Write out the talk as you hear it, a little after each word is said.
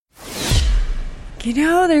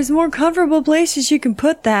There's more comfortable places you can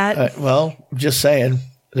put that. Well, I'm just saying,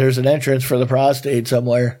 there's an entrance for the prostate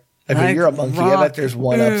somewhere. I mean, you're a monkey. I bet there's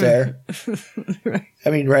one up there. Right. I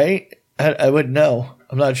mean, right? I wouldn't know.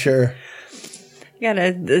 I'm not sure.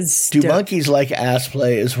 Do monkeys like ass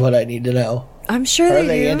play is what I need to know. I'm sure Are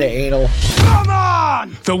they into anal? Come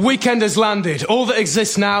on! The weekend has landed. All that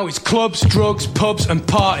exists now is clubs, drugs, pubs and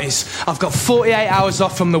parties. I've got 48 hours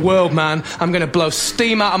off from the world, man. I'm going to blow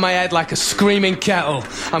steam out of my head like a screaming kettle.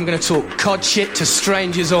 I'm going to talk cod shit to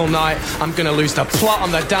strangers all night. I'm going to lose the plot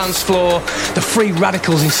on the dance floor. The free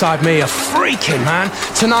radicals inside me are freaking, man.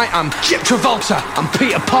 Tonight I'm Chip Travolta. I'm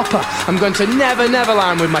Peter Popper. I'm going to Never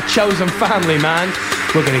Neverland with my chosen family, man.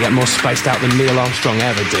 We're going to get more spaced out than Neil Armstrong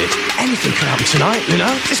ever did. Anything could happen tonight,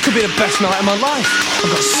 This could be the best night of my life.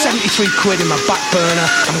 I've got 73 quid in my back burner.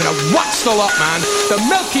 I'm going to wax the lot, man. The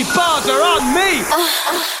Milky Bars are on me.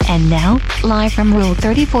 And now, live from Rule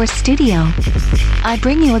 34 Studio, I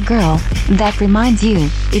bring you a girl that reminds you,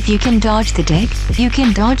 if you can dodge the dick, you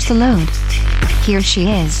can dodge the load. Here she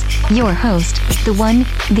is, your host, the one,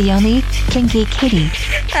 the only, Kinky Katie.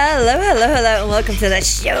 Hello, and welcome to the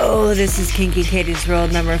show. This is Kinky Katie's Roll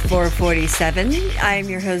number 447. I am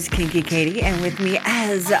your host, Kinky Katie, and with me,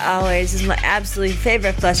 as always, is my absolute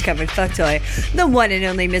favorite flesh-covered fuck toy, the one and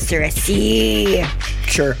only Mr. SC.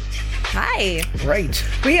 Sure. Hi. Right.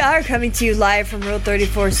 We are coming to you live from Rule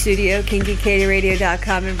 34 Studio,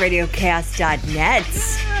 KinkyKatieRadio.com and RadioCast.net.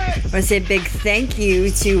 I want to say a big thank you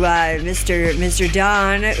to Mr.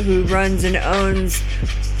 Don, who runs and owns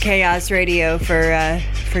Chaos Radio, for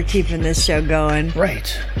keeping this show going.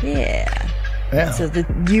 Right. Yeah. Yeah. So the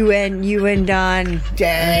UN Don.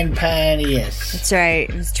 Dan Panius. That's right.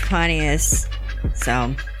 Mr. Panius.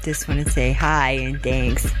 So just want to say hi and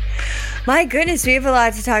thanks. My goodness, we have a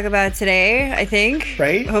lot to talk about today, I think.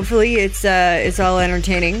 Right? Hopefully it's all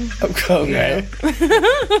entertaining. Okay.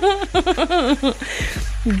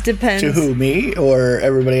 Depends. To who, me or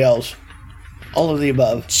everybody else? All of the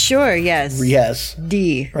above. Sure, yes. Yes.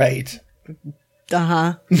 D. Right.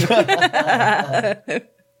 Uh-huh.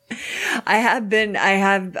 I have been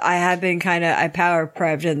kind of, I power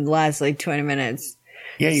prepped in the last 20 minutes.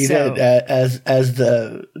 Yeah, you did. As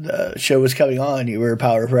the show was coming on, you were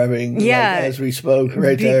power prepping. Yeah, as we spoke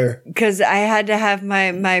there. Because I had to have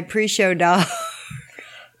my pre-show dog.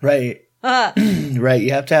 Right. Right.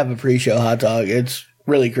 You have to have a pre-show hot dog. It's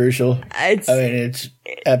really crucial. It's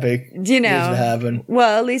epic. It needs to happen.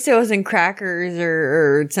 Well, at least it wasn't crackers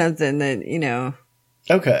or something that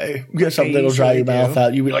Okay. Get something that'll dry your mouth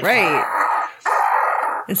out. You'd be like, right.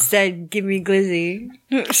 Instead, give me glizzy.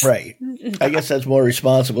 Right. I guess that's more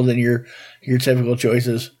responsible than your typical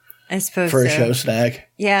choices. I suppose for a show snack.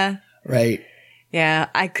 Yeah. Right. Yeah.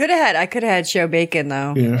 I could have had show bacon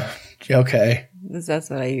though. Yeah. Okay. That's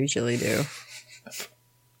what I usually do.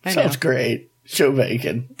 Sounds great. Show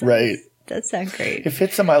bacon. Right. That sounds great. It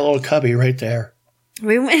fits in my little cubby right there.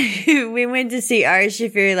 We went to see Ari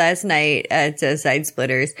Shafiri last night at Side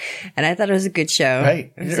Splitters, and I thought it was a good show.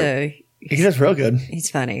 Right. He does real good.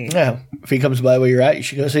 He's funny. Yeah. If he comes by where you're at, you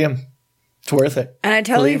should go see him. It's worth it. And I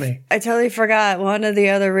totally forgot one of the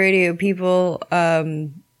other radio people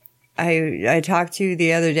I talked to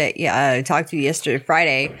the other day. Yeah, I talked to yesterday,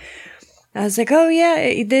 Friday. I was like, oh yeah.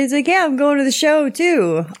 He's like, yeah, I'm going to the show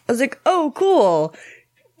too. I was like, oh, cool.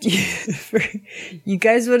 You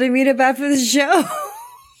guys want to meet up after the show?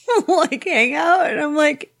 Like hang out? And I'm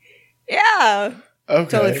like, yeah. Okay.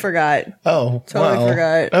 Totally forgot. Oh, totally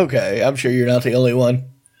forgot. Okay. I'm sure you're not the only one.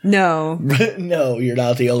 No. No, you're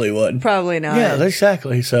not the only one. Probably not. Yeah,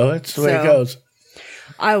 exactly. So it's the way it goes.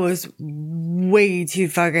 I was way too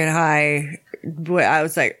fucking high. I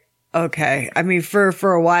was like, okay. I mean,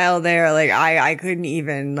 for a while there, like I couldn't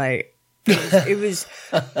even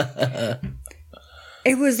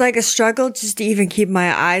it was like a struggle just to even keep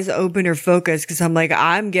my eyes open or focused because I'm like,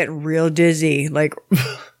 I'm getting real dizzy. Like,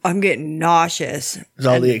 I'm getting nauseous. Is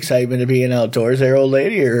all the excitement of being outdoors there, old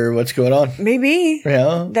lady, or what's going on? Maybe.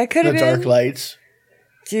 Yeah. That could have been. The dark lights.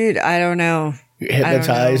 Dude, I don't know. You're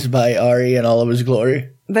hypnotized by Ari and all of his glory.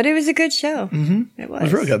 But it was a good show. Mm-hmm. It was. It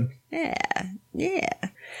was real good. Yeah. Yeah.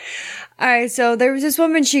 All right. So there was this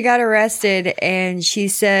woman, she got arrested and she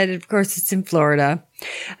said, of course, it's in Florida.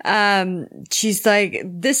 She's like,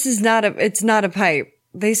 it's not a pipe.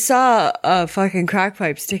 They saw a fucking crack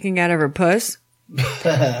pipe sticking out of her puss.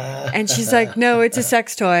 And she's like, no, it's a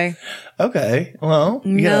sex toy. Okay. Well,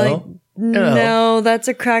 no, that's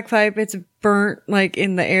a crack pipe. It's burnt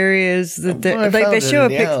in the areas that they show a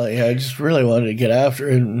picture. I just really wanted to get after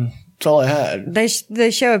it, and that's all I had.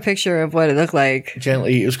 They show a picture of what it looked like.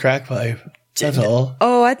 Gently used crack pipe. That's all.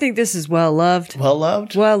 Oh, I think this is well loved. Well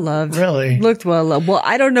loved? Well loved. Really? Looked well loved. Well,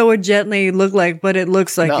 I don't know what Gently looked like, but it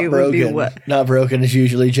looks like Not it broken. would be what. Not broken is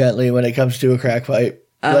usually Gently when it comes to a crack pipe.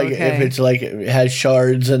 Oh, like okay. if it's like it has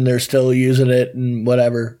shards and they're still using it and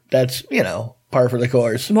whatever, that's, par for the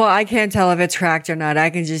course. Well, I can't tell if it's cracked or not. I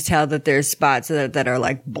can just tell that there's spots that are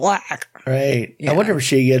like black. Right. Yeah. I wonder if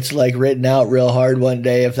she gets like written out real hard one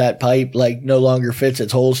day if that pipe like no longer fits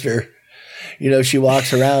its holster. She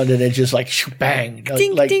walks around and it's just like bang.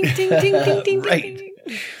 Ding, like, ding, ding, ding, ding, ding, right. ding.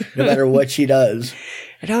 No matter what she does.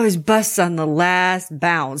 It always busts on the last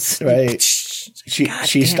bounce. Right.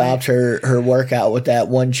 She stopped her workout with that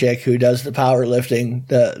one chick who does the powerlifting,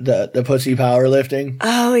 the pussy powerlifting.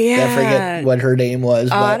 Oh yeah. I forget what her name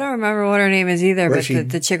was. Oh, but I don't remember what her name is either, but she-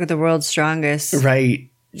 the chick with the world's strongest. right.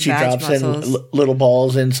 She Vag drops muscles. in little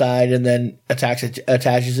balls inside and then attaches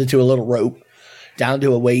it to a little rope down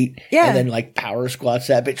to a weight. Yeah. And then like power squats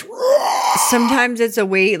that bitch. Sometimes it's a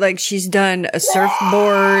weight, like she's done a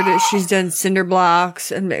surfboard, she's done cinder blocks,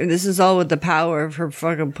 and this is all with the power of her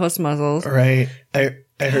fucking puss muscles. Right. I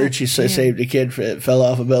heard she saved a kid that fell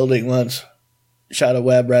off a building once. Shot a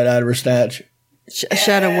web right out of her snatch.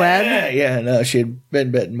 Shot a web? Yeah, no, she had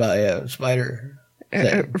been bitten by a spider.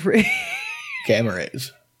 Gamma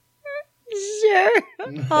rays. Sure.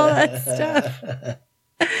 All that stuff.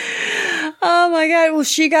 Oh my god. Well,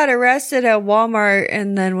 she got arrested at Walmart,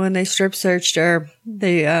 and then when they strip searched her,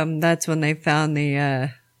 that's when they found the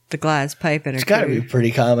glass pipe in her. It's got to be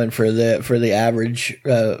pretty common for the average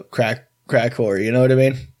crack whore. You know what I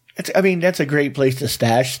mean? That's a great place to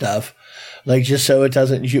stash stuff, like just so it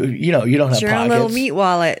doesn't. You don't have your own pockets. little meat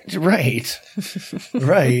wallet. Right.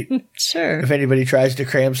 Right. Sure. If anybody tries to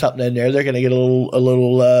cram something in there, they're going to get a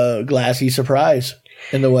little glassy surprise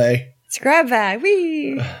in the way. It's a grab bag.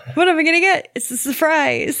 Whee! What am I gonna get? It's a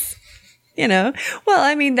surprise. Well,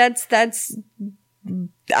 I mean, that's.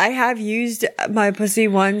 I have used my pussy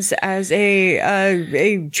once as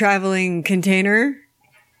a traveling container.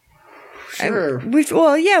 Sure. When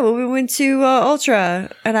we went to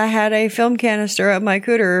Ultra, and I had a film canister up my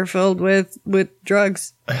cooter filled with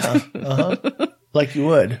drugs. Like you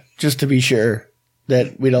would, just to be sure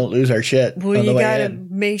that we don't lose our shit Well, on the you way gotta in.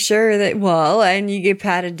 make sure that, and you get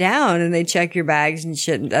patted down and they check your bags and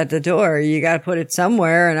shit at the door. You gotta put it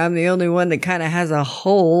somewhere, and I'm the only one that kind of has a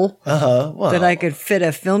hole Well, that I could fit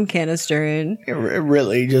a film canister in. you're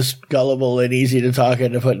really just gullible and easy to talk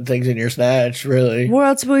into putting things in your snatch, really. Where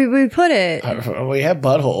else would we put it? We have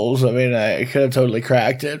buttholes. I mean, I could have totally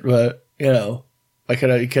cracked it, but, I could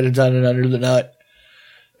have done it under the nut.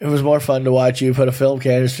 It was more fun to watch you put a film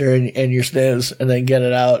canister in your sniz and then get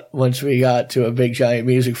it out once we got to a big giant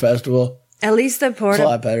music festival. At least the It's a porta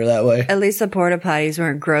lot better that way. potties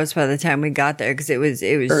weren't gross by the time we got there, because it was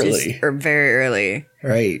Early. just very early.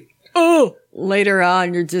 Right. Oh, later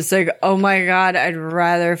on, you're just like, oh my god, I'd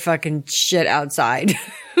rather fucking shit outside.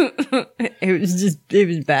 It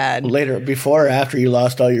was bad. Later, before or after you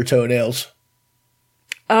lost all your toenails?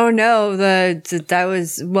 Oh no, they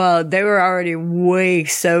were already way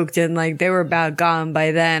soaked and like they were about gone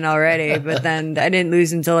by then already. But then I didn't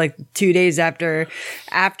lose until like 2 days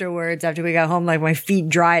afterwards, after we got home. Like my feet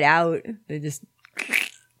dried out. They just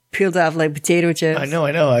peeled off like potato chips. I know.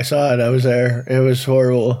 I saw it. I was there. It was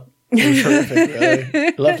horrible. It was horrific, really.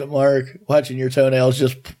 It left a mark. Watching your toenails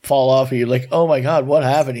just fall off of you. Like, oh my God, what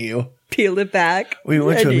happened to you? Peeled it back. We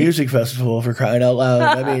went to a music festival, for crying out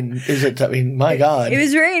loud. My God. It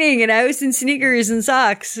was raining and I was in sneakers and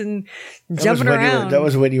socks and jumping around. That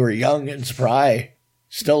was when you were young and spry.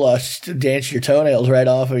 Still dance your toenails right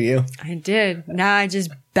off of you. I did. Now I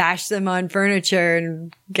just bash them on furniture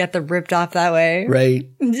and get them ripped off that way. Right.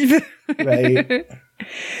 Right.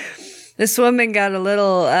 This woman got a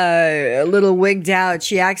little wigged out.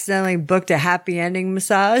 She accidentally booked a happy ending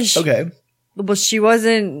massage. Okay. Well, she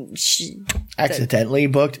wasn't. Accidentally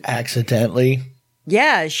booked? Accidentally?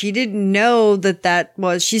 Yeah, she didn't know that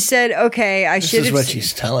was. She said, okay, I should have. This is what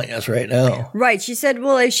she's telling us right now. Right. She said,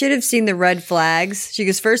 well, I should have seen the red flags. She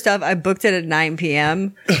goes, first off, I booked it at 9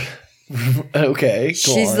 p.m. Okay.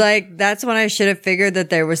 She's like, that's when I should have figured that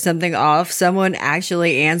there was something off. Someone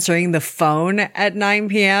actually answering the phone at 9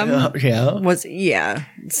 p.m. Yeah.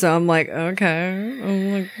 So I'm like, okay.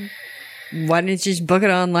 I'm like, why didn't you just book it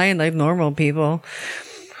online like normal people?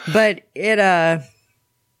 But it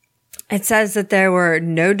says that there were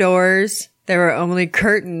no doors. There were only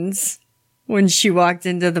curtains when she walked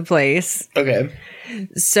into the place. Okay.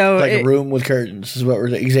 So like a room with curtains is what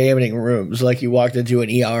we're examining rooms. Like you walked into an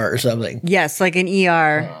ER or something. Yes, like an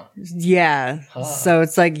ER. Yeah. So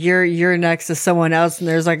it's like you're next to someone else and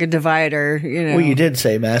there's like a divider, you know. Well, you did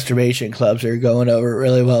say masturbation clubs are going over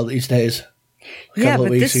really well these days. a couple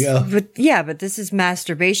of weeks ago. But this is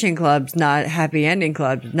masturbation clubs, not happy ending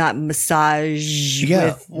clubs, not massage.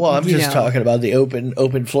 Yeah. Well, I'm just talking about the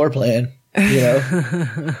open floor plan, you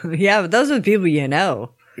know? Yeah, but those are the people you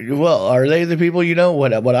know. Well, are they the people you know?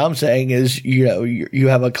 What I'm saying is, you know, you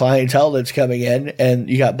have a clientele that's coming in, and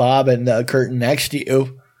you got Bob and the curtain next to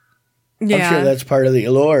you. Yeah. I'm sure that's part of the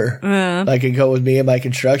allure. I can go with me and my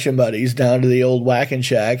construction buddies down to the old whacking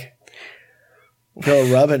shack.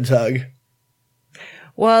 Go rub and tug.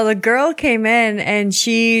 Well, the girl came in and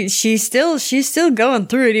she's still going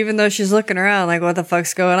through it, even though she's looking around like, what the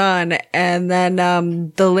fuck's going on? And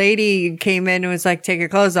then the lady came in and was like, take your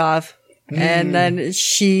clothes off. And then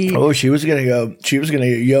she was gonna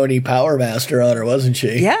Yoni Power Master on her, wasn't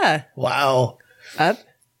she? Yeah. Wow. Up,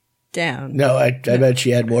 down. No, I bet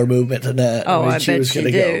she had more movement than that. Oh, I she bet was she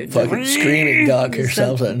gonna did. go fucking screaming duck or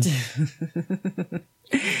something.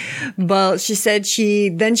 Well, she said she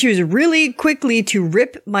was really quickly to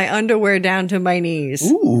rip my underwear down to my knees.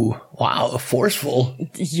 Ooh, wow, forceful.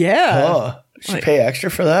 Yeah. Oh, she pay extra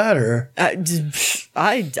for that, or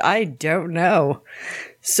I don't know.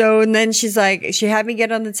 So, and then she's like, she had me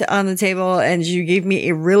get on the table, and she gave me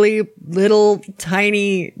a really little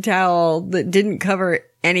tiny towel that didn't cover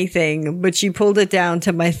anything, but she pulled it down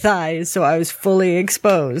to my thighs, so I was fully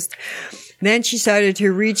exposed. Then she started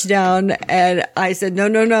to reach down, and I said,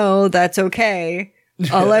 no, that's okay.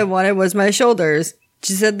 All I wanted was my shoulders.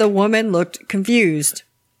 She said the woman looked confused.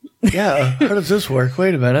 Yeah, how does this work?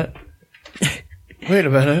 Wait a minute.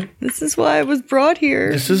 This is why I was brought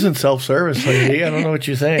here. This isn't self-service, lady. I don't know what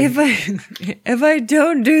you think. If I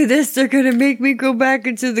don't do this, they're going to make me go back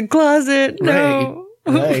into the closet. No.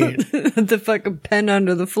 Right. The fucking pen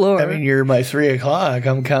under the floor. I mean, you're my 3 o'clock.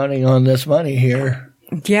 I'm counting on this money here.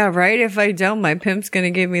 Yeah, right? If I don't, my pimp's going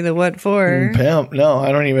to give me the what for. Pimp? No,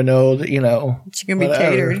 I don't even know that, you know. She's going to be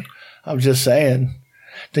catered. I'm just saying.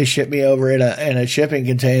 They ship me over in a shipping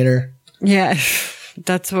container. Yeah,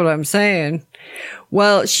 that's what I'm saying.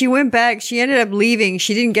 Well, she went back. She ended up leaving.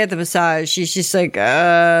 She didn't get the massage. She's just like,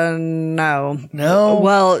 no. No?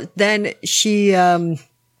 Well, then she,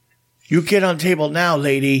 You get on table now,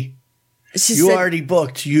 lady. She you said, already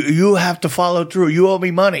booked. You have to follow through. You owe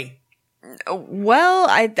me money. Well,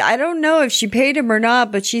 I don't know if she paid him or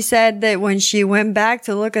not, but she said that when she went back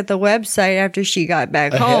to look at the website after she got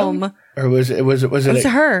back home. Him? Or was it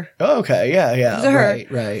her? Oh, okay. Yeah. It was her.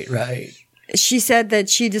 Right. She said that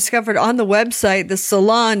she discovered on the website the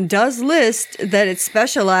salon does list that it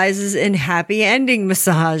specializes in happy ending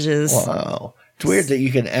massages. Wow. It's weird that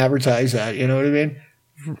you can advertise that, you know what I mean?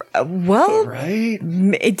 Well, right.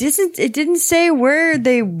 It didn't say where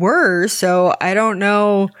they were, so I don't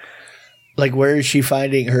know. Like, where is she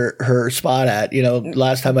finding her spot at? You know,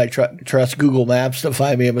 last time I trust Google Maps to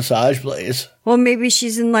find me a massage place. Well, maybe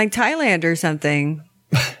she's in like Thailand or something.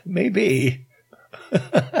 Maybe.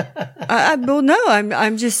 Well, no,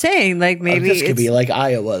 I'm just saying, like, maybe this could be like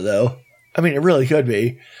Iowa, though. I mean, it really could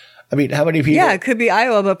be. I mean, how many people? Yeah, it could be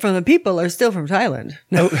Iowa, but from the people are still from Thailand.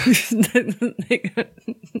 No.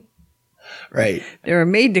 Right. They were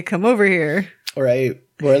made to come over here. Right.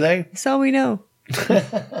 Were they? That's all we know.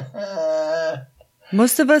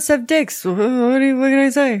 Most of us have dicks. What can I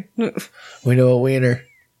say? We know a wiener.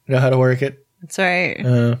 Know how to work it. That's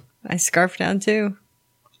right. I scarf down too.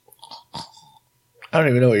 I don't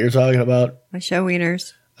even know what you're talking about. I show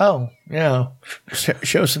wieners. Oh, yeah.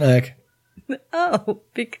 Show snack. Oh,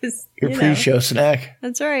 because your pre-show snack.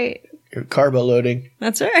 That's right. Your carbo loading.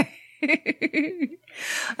 That's right.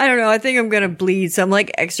 I don't know. I think I'm going to bleed. So I'm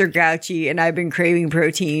like extra grouchy and I've been craving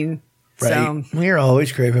protein. Right. So, we're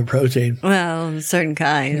always craving protein. Well, certain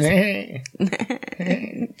kinds.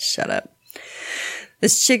 Shut up.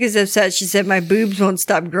 This chick is upset. She said my boobs won't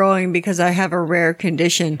stop growing because I have a rare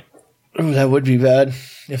condition. Oh, that would be bad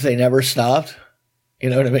if they never stopped. You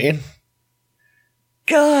know what I mean?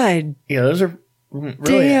 God. You know, those are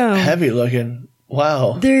really heavy looking.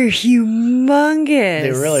 Wow. They're humongous.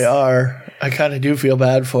 They really are. I kind of do feel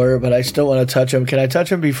bad for her, but I still want to touch them. Can I touch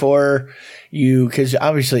them before you? Because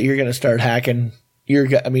obviously you're going to start hacking.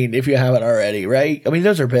 I mean, if you haven't already, right? I mean,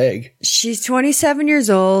 those are big. She's 27 years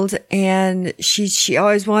old, and she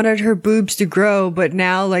always wanted her boobs to grow, but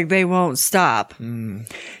now like they won't stop.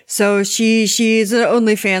 So she's an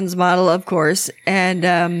OnlyFans model, of course,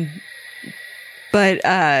 and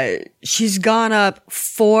but she's gone up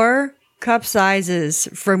 4 cup sizes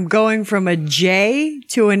from going from a J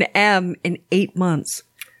to an M in 8 months.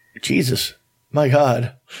 Jesus, my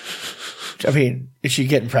God. I mean, is she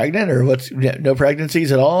getting pregnant or what's no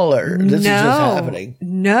pregnancies at all or this is just happening?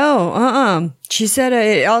 No, She said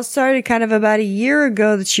it all started kind of about a year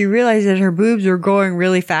ago that she realized that her boobs were growing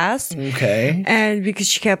really fast. Okay. And because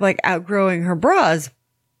she kept like outgrowing her bras.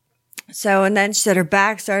 So, and then she said her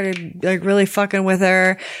back started like really fucking with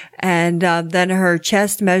her. And then her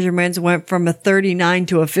chest measurements went from a 39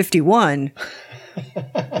 to a 51.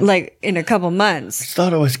 Like in a couple months. I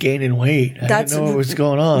thought I was gaining weight. I didn't know what was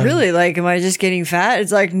going on. Really? Like, am I just getting fat?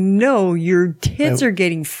 It's like, no, your tits are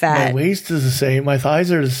getting fat. My waist is the same. My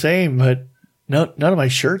thighs are the same, but none of my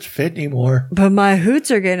shirts fit anymore. But my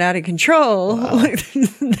hoots are getting out of control. Wow. Like,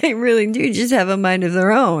 they really do just have a mind of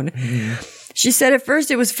their own. Mm. She said at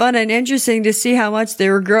first it was fun and interesting to see how much they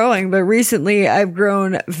were growing, but recently I've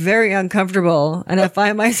grown very uncomfortable and I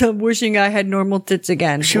find myself wishing I had normal tits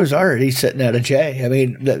again. She was already sitting at a J. I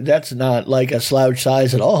mean, that's not like a slouch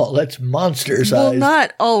size at all. That's monster size. Well,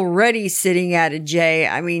 not already sitting at a J.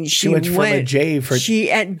 I mean, she went from a J for...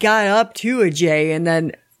 She got up to a J and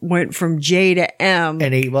then went from J to M.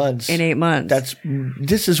 In 8 months. In 8 months.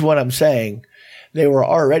 This is what I'm saying. They were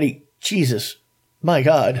already... Jesus. My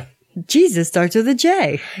God. Jesus starts with a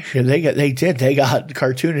J. Yeah, they got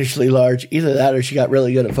cartoonishly large. Either that or she got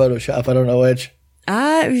really good at Photoshop. I don't know which.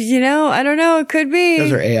 I don't know. It could be.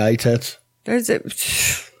 Those are AI tits. There's a...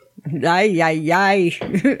 Ay.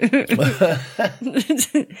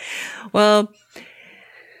 Well,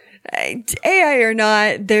 AI or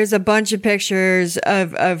not, there's a bunch of pictures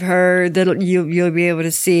of her that you'll be able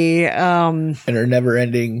to see. And her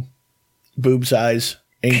never-ending boob size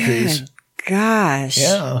increase. Gosh.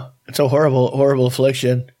 Yeah. It's a horrible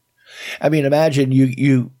affliction. I mean, imagine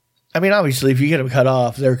you I mean, obviously, if you get them cut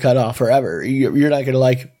off, they're cut off forever. You're not going to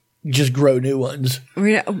like just grow new ones. I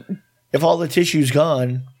mean, if all the tissue's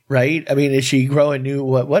gone, right? I mean, is she growing new?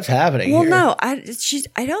 What's happening here? No, I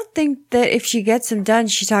don't think that if she gets them done,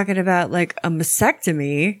 she's talking about like a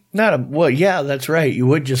mastectomy. Yeah, that's right. You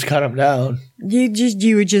would just cut them down.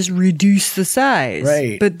 You would just reduce the size.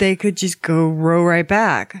 Right. But they could just grow right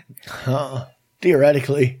back. Huh.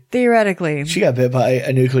 Theoretically. Theoretically. She got bit by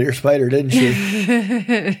a nuclear spider, didn't she?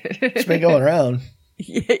 It's been going around.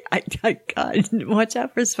 Yeah, God, watch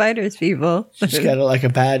out for spiders, people. She's got like a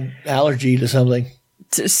bad allergy to something.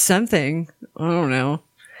 Something. I don't know.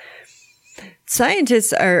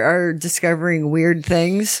 Scientists are discovering weird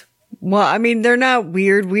things. Well, I mean, they're not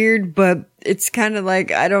weird, but it's kind of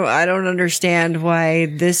like, I don't understand why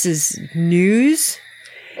this is news.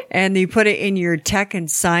 And you put it in your tech and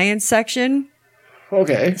science section.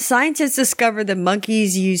 Okay. Scientists discovered that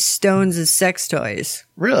monkeys use stones as sex toys.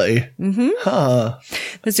 Really? Mm-hmm. Huh.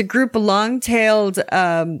 There's a group of long-tailed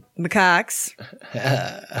macaques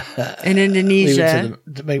in Indonesia.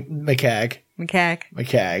 Macaque.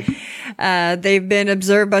 They've been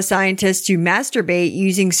observed by scientists to masturbate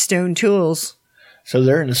using stone tools. So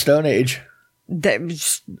they're in the Stone Age.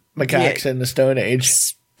 Macaques in the Stone Age.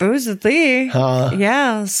 Supposedly. Huh.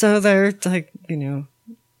 Yeah. So they're like, Now,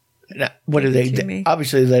 what do they?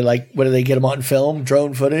 Obviously, what do they get them on film?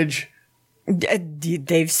 Drone footage?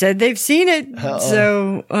 They've said they've seen it. Uh-oh.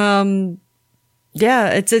 So,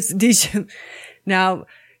 yeah, it's these. Now,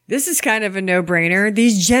 this is kind of a no-brainer.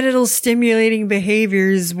 These genital stimulating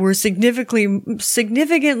behaviors were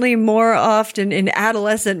significantly more often in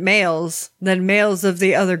adolescent males than males of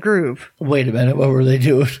the other group. Wait a minute, what were they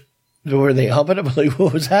doing? Were they humping it? Like,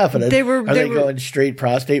 what was happening? Are they going straight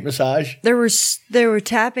prostate massage? They were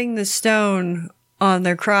tapping the stone on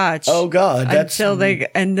their crotch. Oh God!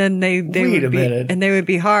 And then they would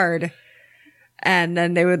be hard, and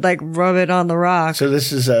then they would like rub it on the rock. So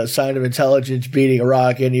this is a sign of intelligence, beating a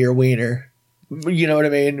rock into your wiener. You know what I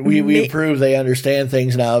mean? We prove they understand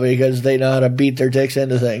things now because they know how to beat their dicks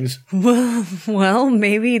into things. Well,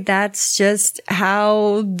 maybe that's just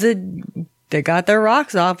how they got their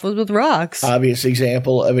rocks off with rocks. Obvious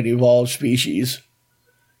example of an evolved species.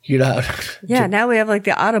 You know. Yeah, now we have like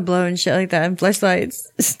the auto blow and shit like that and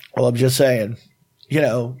fleshlights. Well, I'm just saying.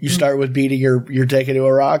 You start with beating your dick into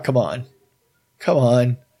a rock. Come on.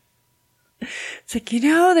 It's like,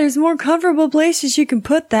 there's more comfortable places you can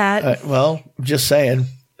put that. Well, I'm just saying.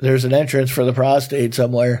 There's an entrance for the prostate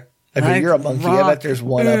somewhere. I mean, you're a monkey. I bet there's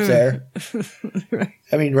one up there. Right.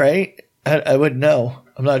 I mean, right? I wouldn't know.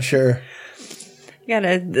 I'm not sure.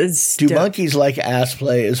 Do monkeys like ass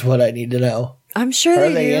play is what I need to know. I'm sure they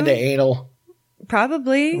do. Are they into anal?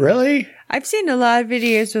 Probably. Really? I've seen a lot of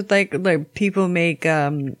videos with like people make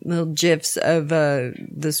little gifs of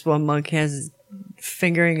this one monkey has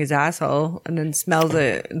fingering his asshole and then smells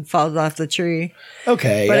it and falls off the tree.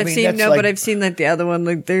 Okay. But I've seen like the other one,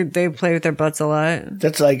 like they play with their butts a lot.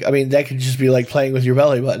 That's like, I mean, that could just be like playing with your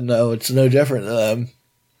belly button though. It's no different.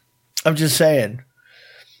 I'm just saying.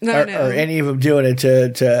 No, no. or any of them doing it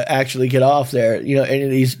to actually get off there. You know, any of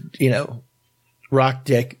these, you know, rock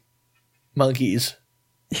dick monkeys.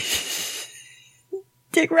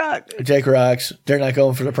 Dick rock. Dick rocks. They're not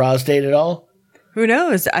going for the prostate at all. Who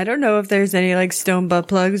knows? I don't know if there's any like stone butt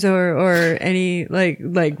plugs or any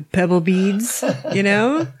like pebble beads, you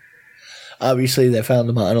know? Obviously, they found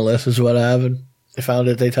the monolith is what happened. They found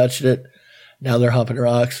it. They touched it. Now they're humping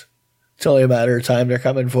rocks. It's only a matter of time. They're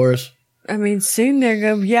coming for us. I mean, soon they're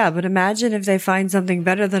going, yeah, but imagine if they find something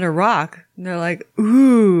better than a rock. And they're like,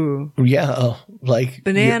 ooh. Yeah, like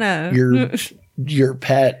banana. Your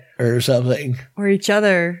pet or something. Or each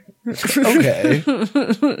other. Okay.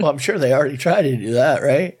 Well, I'm sure they already tried to do that,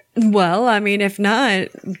 right? Well, I mean, if not,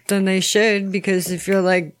 then they should, because if you're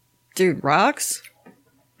like, dude, rocks?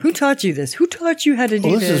 Who taught you this? Who taught you how to do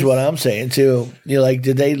this? Well, this is what I'm saying, too. You're like,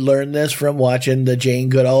 did they learn this from watching the Jane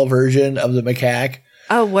Goodall version of the macaque?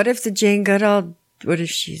 Oh, what if the Jane Goodall, what if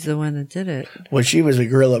she's the one that did it? Well, she was a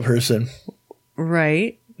gorilla person.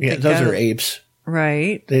 Right. Yeah, those are apes.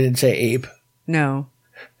 Right. They didn't say ape. No.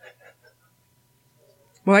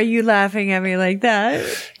 Why are you laughing at me like that?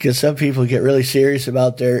 Because some people get really serious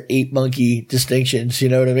about their ape monkey distinctions. You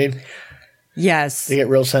know what I mean? Yes. They get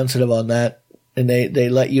real sensitive on that. And they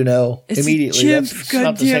let you know It's immediately. chimp, That's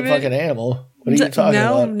not the same fucking animal. What are you talking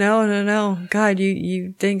about? No. God,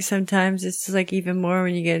 you think sometimes it's like even more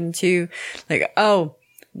when you get into like, oh,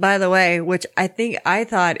 by the way, which I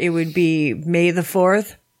thought it would be May the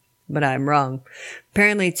 4th, but I'm wrong.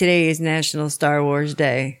 Apparently today is National Star Wars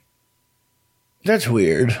Day. That's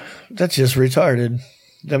weird. That's just retarded.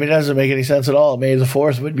 I mean, it doesn't make any sense at all. May the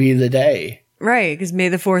 4th would be the day. Right, because May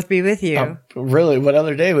the 4th be with you. Really? What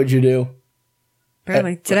other day would you do?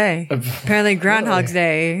 Apparently today. Apparently Groundhog's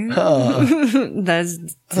Day. I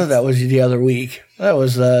thought that was the other week. That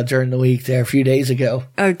was during the week there a few days ago.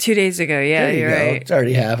 Oh, 2 days ago. Yeah, There you you're go. right. It's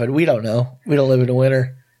already happened. We don't know. We don't live in the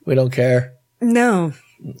winter. We don't care. No.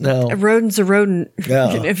 No. A rodent's a rodent.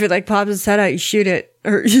 No. If it like pops its head out, you shoot it.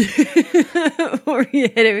 Or, or you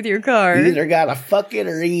hit it with your car. You either gotta fuck it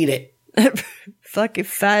or eat it. Fuck it,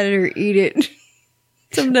 fight it, or eat it.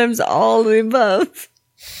 Sometimes all of the above.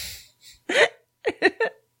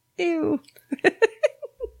 Ew.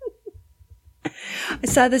 I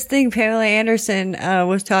saw this thing. Pamela Anderson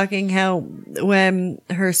was talking how when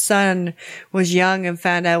her son was young and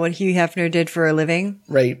found out what Hugh Hefner did for a living,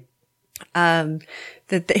 Right.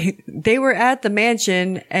 that they were at the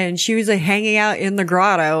mansion and she was like hanging out in the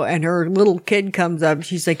grotto and her little kid comes up.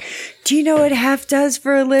 She's like, do you know what Hef does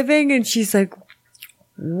for a living? And she's like,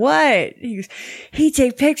 what? He goes, he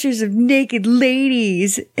take pictures of naked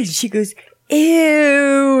ladies. And she goes,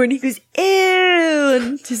 ew. And he goes, ew.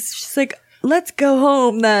 And she's like, let's go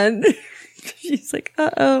home then. She's like,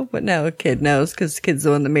 uh-oh. But no, a kid knows because the kid's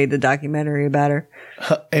the one that made the documentary about her.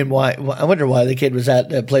 And why? I wonder why the kid was at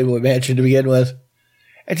the Playboy Mansion to begin with.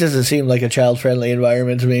 It doesn't seem like a child-friendly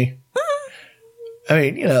environment to me. I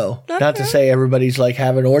mean, you know, not to say everybody's like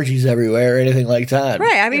having orgies everywhere or anything like that.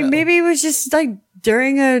 Right. I mean, maybe it was just like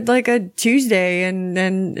during a Tuesday and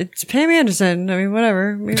it's Pam Anderson. I mean,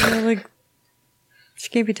 whatever. Maybe they're like, she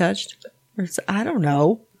can't be touched. Or I don't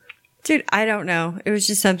know. Dude, I don't know. It was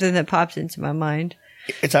just something that popped into my mind.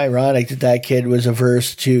 It's ironic that kid was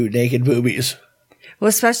averse to naked boobies. Well,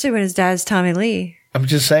 especially when his dad's Tommy Lee. I'm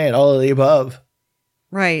just saying, all of the above.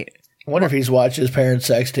 Right. I wonder if he's watched his parents'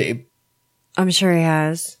 sex tape. I'm sure he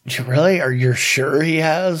has. Really? Are you sure he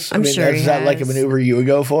has? I'm sure he is that like a has. maneuver you would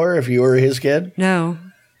go for if you were his kid? No.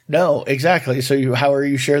 No, exactly. So how are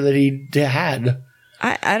you sure that he had?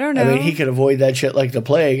 I don't know. I mean, he could avoid that shit like the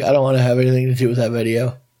plague. I don't want to have anything to do with that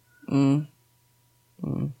video.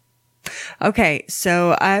 Okay,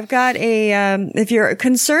 so I've got a, if you're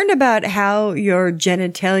concerned about how your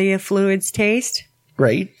genitalia fluids taste,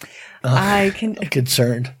 Right? I can, I'm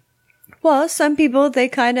concerned. well, some people, they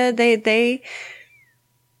kind of, they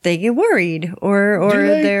get worried or Do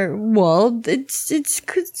they? they're, well, it's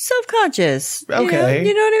self-conscious. Okay.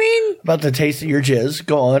 You know what I mean? About the taste of your jizz.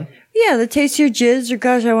 Go on. Yeah, the taste of your jizz, or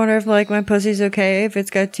gosh, I wonder if like my pussy's okay, if it's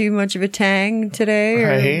got too much of a tang today or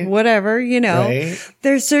Right. whatever, you know. Right.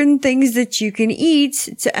 There's certain things that you can eat.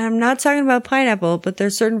 I'm not talking about pineapple, but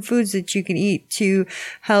there's certain foods that you can eat to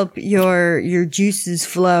help your juices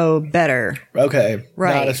flow better. Okay.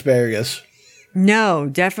 Right. Not asparagus. No,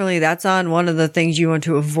 definitely that's on one of the things you want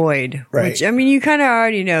to avoid. Right. Which, I mean, you kind of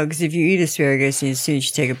already know, because if you eat asparagus and as soon as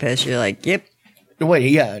you take a piss, you're like, yep.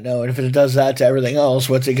 Wait, yeah, no. And if it does that to everything else,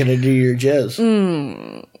 what's it going to do to your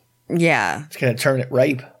jizz? Yeah. It's going to turn it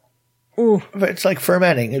ripe. Ooh. But it's like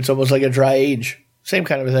fermenting. It's almost like a dry age. Same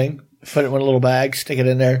kind of a thing. Put it in a little bag, stick it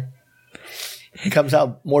in there. It comes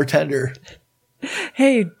out more tender.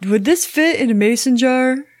 Hey, would this fit in a mason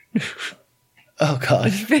jar? Oh,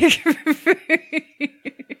 God.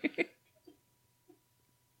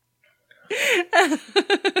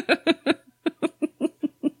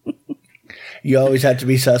 You always have to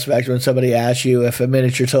be suspect when somebody asks you if a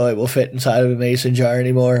miniature toy will fit inside of a mason jar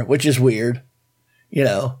anymore, which is weird. You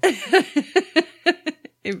know.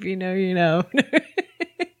 If you know, you know.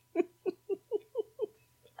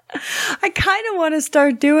 I kind of want to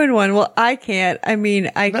start doing one. Well, I can't. I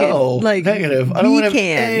mean, I can. Like, negative. I don't want to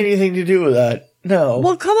have anything to do with that. No.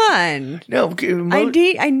 Well, come on. No.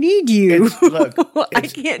 I need you. Look, I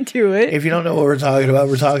can't do it. If you don't know what we're talking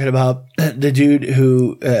about the dude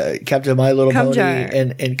who kept a My Little Pony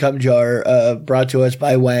and Cum Jar brought to us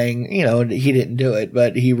by Wang. You know, he didn't do it,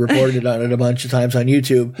 but he reported on it a bunch of times on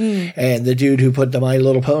YouTube. And the dude who put the My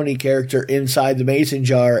Little Pony character inside the mason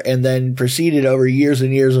jar and then proceeded over years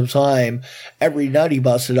and years of time, every nut he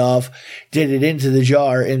busted off, did it into the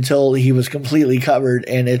jar until he was completely covered.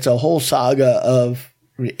 And it's a whole saga of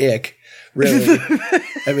ick, really.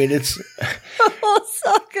 I mean, it's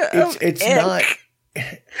not.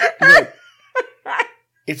 Look,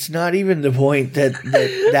 it's not even the point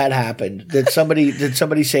that happened, that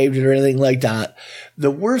somebody saved it or anything like that. The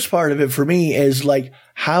worst part of it for me is like,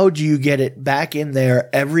 how do you get it back in there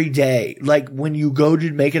every day? Like when you go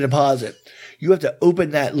to make a deposit, you have to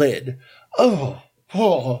open that lid. Oh,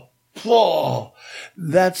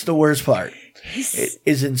 that's the worst part.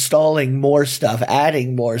 Is installing more stuff,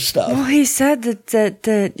 adding more stuff. Well, he said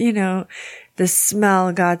that you know, the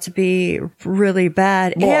smell got to be really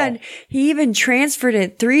bad. Whoa. And he even transferred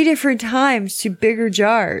it 3 different times to bigger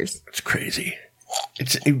jars. It's crazy.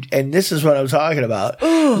 And this is what I'm talking about.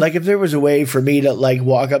 Ugh. Like if there was a way for me to like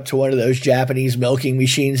walk up to one of those Japanese milking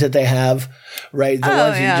machines that they have, right? The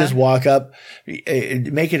ones you just walk up,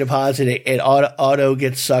 make a deposit, and auto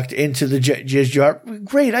gets sucked into the jizz jar.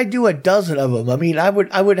 Great. I'd do a dozen of them. I mean, I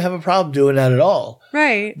wouldn't have a problem doing that at all.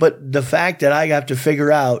 Right. But the fact that I have to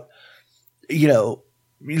figure out, you know,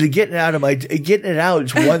 getting it out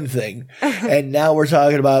is one thing. And now we're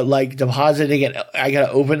talking about like depositing it. I got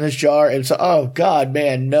to open this jar. And so, oh God,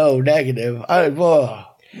 man, no, negative.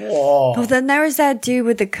 Well, then there was that dude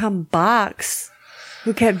with the cum box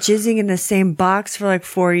who kept jizzing in the same box for like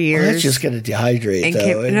 4 years. Well, that's just going to dehydrate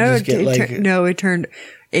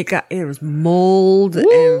it was mold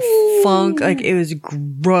and funk. Like it was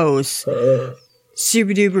gross.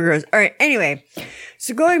 Super duper gross. All right. Anyway.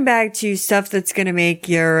 So going back to stuff that's going to make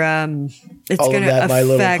your, it's going to affect My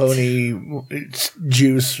Little Pony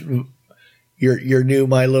juice, your new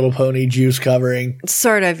My Little Pony juice covering.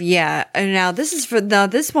 Sort of, yeah. And now this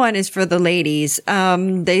one is for the ladies.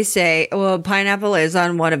 They say, well, pineapple is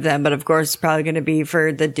on one of them, but of course it's probably going to be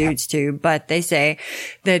for the dudes too. But they say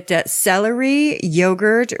that celery,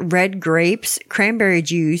 yogurt, red grapes, cranberry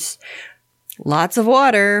juice, lots of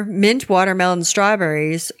water, mint, watermelon,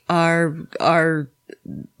 strawberries are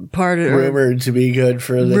part of rumored to be good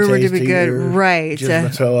for the rumored to be good, right?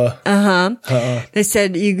 They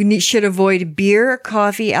said you should avoid beer,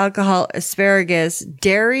 coffee, alcohol, asparagus,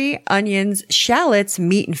 dairy, onions, shallots,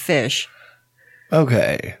 meat, and fish.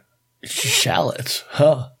 Okay, shallots,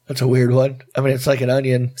 huh? That's a weird one. I mean, it's like an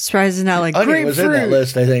onion. Surprised it's not like onion was in that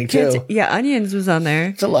list, I think, too. Yeah, onions was on there.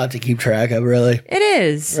 It's a lot to keep track of, really. It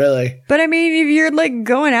is, really. But I mean, if you're like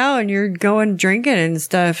going out and you're going drinking and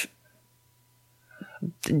stuff.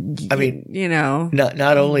 I mean, you know,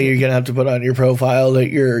 not only are you going to have to put on your profile that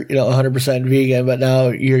you're, 100% vegan, but now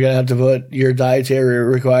you're going to have to put your dietary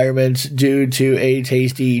requirements due to a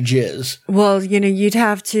tasty jizz. Well, you'd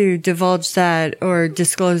have to divulge that or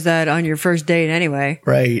disclose that on your first date anyway.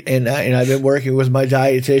 Right. And I've been working with my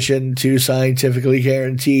dietitian to scientifically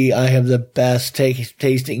guarantee I have the best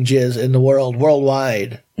tasting jizz in the world,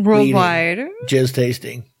 worldwide. Jizz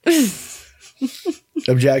tasting.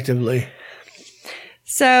 Objectively.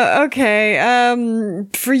 So, okay,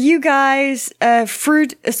 for you guys,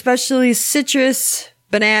 fruit, especially citrus,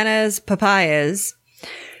 bananas, papayas.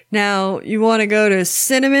 Now, you want to go to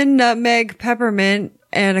cinnamon, nutmeg, peppermint,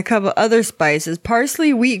 and a couple other spices,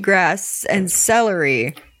 parsley, wheatgrass, and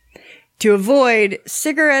celery. To avoid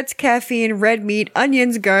cigarettes, caffeine, red meat,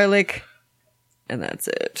 onions, garlic, and that's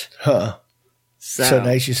it. Huh. So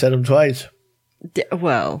nice you said them twice.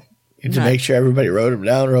 Well. To make sure everybody wrote them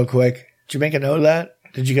down real quick. Did you make a note of that?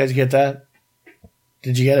 Did you guys get that?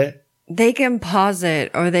 Did you get it? They can pause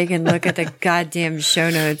it or they can look at the goddamn show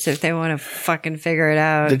notes if they want to fucking figure it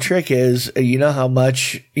out. The trick is, you know how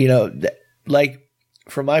much, like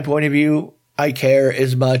from my point of view, I care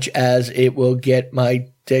as much as it will get my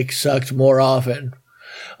dick sucked more often.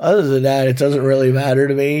 Other than that, it doesn't really matter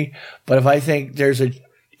to me. But if I think there's an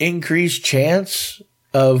increased chance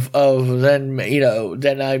of then,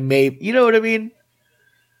 then I may, you know what I mean?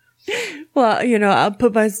 Well, I'll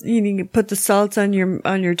put put the salts on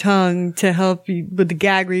your tongue to help you with the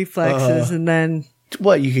gag reflexes, and then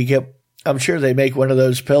you could get. I'm sure they make one of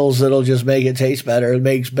those pills that'll just make it taste better. It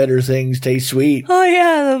makes bitter things taste sweet. Oh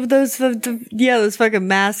yeah, those fucking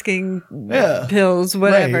masking pills,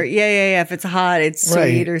 whatever. Right. Yeah. If it's hot, it's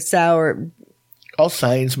sweet or sour. I'll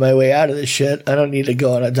science my way out of this shit. I don't need to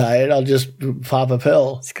go on a diet. I'll just pop a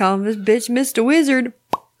pill. Let's call this bitch Mr. Wizard.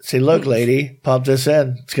 Say, look, lady, pop this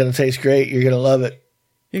in. It's gonna taste great. You're gonna love it.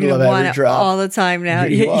 You're gonna want it all the time now.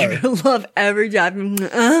 You're gonna love every drop.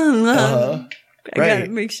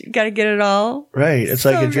 Gotta get it all. Right. It's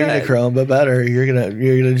so like adrenochrome, but better. You're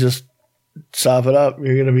gonna just sop it up.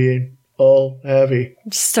 You're gonna be all happy.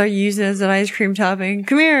 Just start using it as an ice cream topping.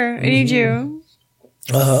 Come here, I need you.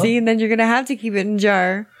 See, and then you're gonna have to keep it in a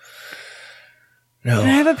jar. No. Can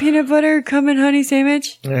I have a peanut butter cum and honey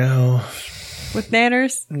sandwich? No. With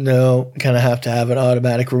nanners? No. Kind of have to have an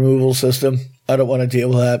automatic removal system. I don't want to deal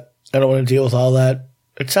with that. I don't want to deal with all that.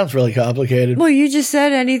 It sounds really complicated. Well, you just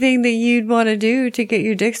said anything that you'd want to do to get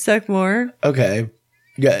your dick sucked more. Okay.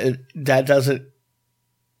 Yeah, that doesn't...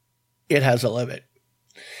 It has a limit.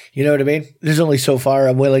 You know what I mean? There's only so far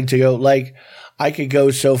I'm willing to go. Like, I could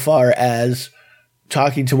go so far as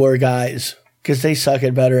talking to more guys because they suck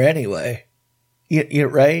it better anyway. You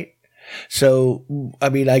right? So, I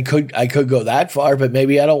mean, I could go that far, but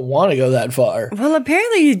maybe I don't want to go that far. Well,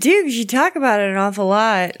 apparently you do because you talk about it an awful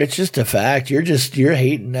lot. It's just a fact. You're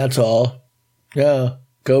hating. That's all. Yeah.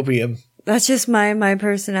 Copium. That's just my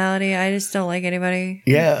personality. I just don't like anybody.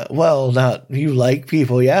 Yeah. Well, you like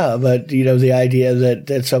people. Yeah. But the idea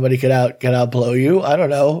that somebody could outblow you. I don't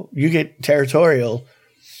know. You get territorial.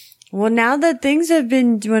 Well, now that things have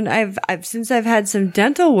been since I've had some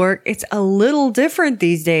dental work, it's a little different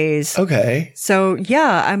these days. Okay. So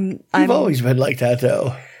yeah, You've always been like that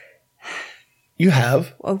though. You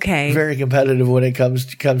have. Okay. Very competitive when it comes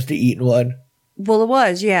to eating one. Well, it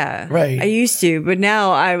was, yeah. Right. I used to, but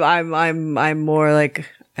now I'm more like,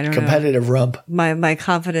 I don't know. Competitive rump. My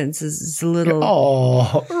confidence is a little.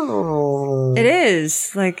 Oh. It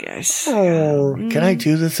is like. Can I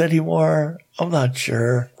do this anymore? I'm not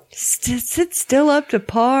sure. Sit still up to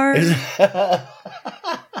par.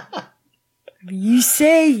 You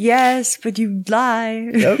say yes, but you lie.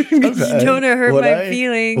 Yep. Okay. You don't want to hurt my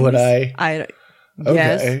feelings. Would I?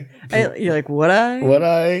 Yes. Okay. You're like, would I? Would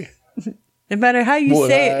I? No matter how you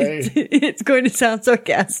say it, it's going to sound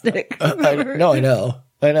sarcastic. No, I know.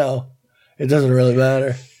 It doesn't really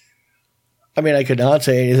matter. I mean, I could not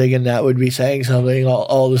say anything, and that would be saying something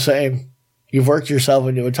all the same. You've worked yourself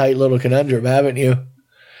into a tight little conundrum, haven't you?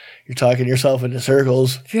 You're talking yourself into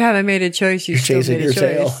circles. If you haven't made a choice, you're still chasing made your a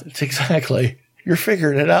tail. choice. It's exactly. You're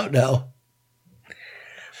figuring it out now.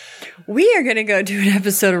 We are going to go do an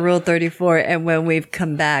episode of Rule 34, and when we've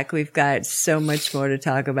come back, we've got so much more to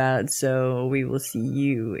talk about, so we will see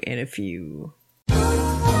you in a few.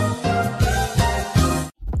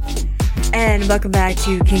 And welcome back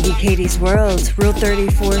to Kinky Katie's World, Rule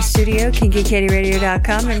 34 Studio,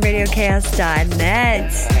 KinkyKatieRadio.com, and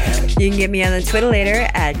RadioChaos.net. You can get me on the Twitter later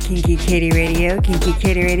at KinkyKatieRadio,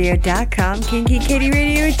 KinkyKatieRadio.com,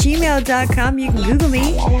 KinkyKatieRadio@gmail.com. You can Google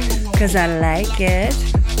me, because I like it.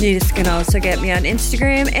 You just can also get me on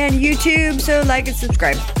Instagram and YouTube, so like and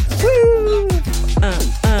subscribe. Woo!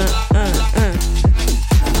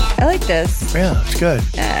 I like this. Yeah, it's good.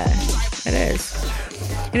 Yeah, it is.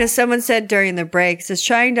 Someone said during the break, says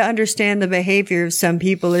trying to understand the behavior of some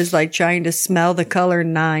people is like trying to smell the color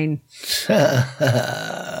 9. I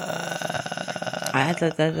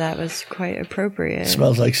thought that was quite appropriate.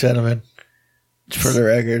 Smells like cinnamon. For the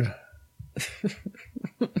record.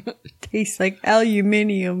 Tastes like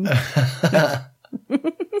aluminium.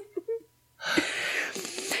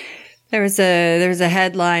 There was a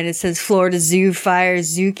headline. It says Florida Zoo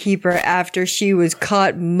fires zookeeper after she was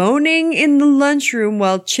caught moaning in the lunchroom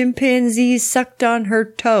while chimpanzees sucked on her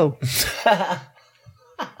toe.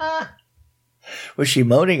 Was she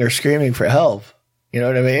moaning or screaming for help? You know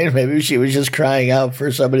what I mean? Maybe she was just crying out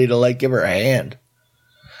for somebody to give her a hand.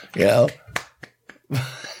 You know?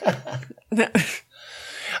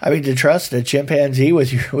 I mean, to trust a chimpanzee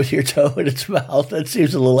with your toe in its mouth, that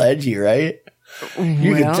seems a little edgy, right?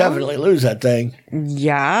 You could definitely lose that thing.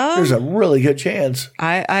 Yeah. There's a really good chance.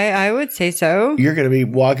 I would say so. You're going to be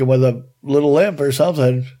walking with a little limp or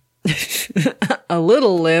something. A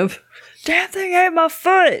little limp? Damn thing ate my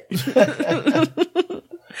foot.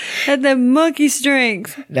 Had that monkey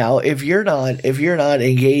strength. Now, if you're not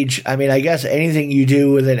engaged, I mean, I guess anything you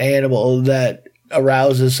do with an animal that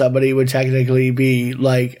arouses somebody would technically be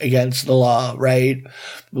like against the law, right?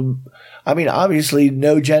 I mean, obviously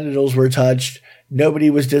no genitals were touched. Nobody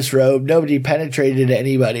was disrobed. Nobody penetrated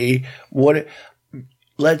anybody.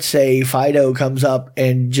 Let's say Fido comes up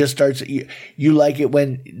and just starts, you like it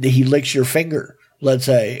when he licks your finger, let's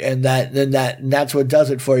say, and that's what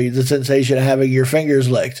does it for you. The sensation of having your fingers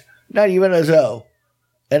licked. Not even a toe,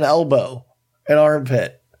 an elbow, an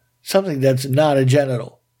armpit, something that's not a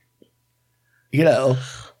genital. You know,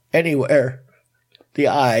 anywhere. The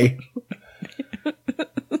eye.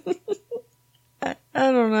 I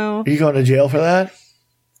don't know. Are you going to jail for that?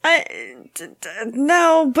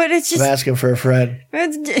 No, but it's just. I'm asking for a friend.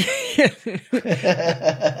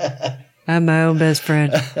 I'm my own best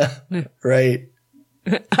friend. Right.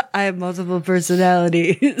 I have multiple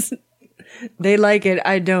personalities. They like it.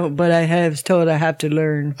 I don't, but I have told I have to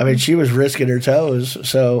learn. I mean, she was risking her toes.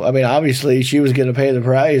 So, I mean, obviously she was going to pay the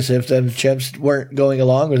price if them chimps weren't going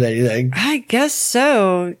along with anything. I guess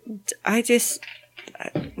so. I just.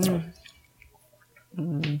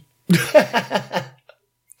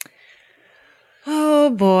 Oh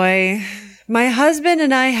boy. My husband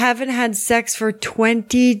and I haven't had sex for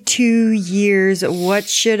 22 years. What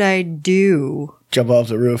should I do? Jump off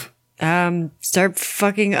the roof. Start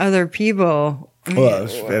fucking other people. Well,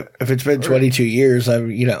 if it's been 22 years,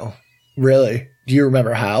 really. Do you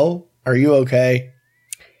remember how? Are you okay?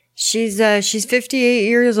 She's 58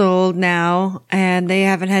 years old now, and they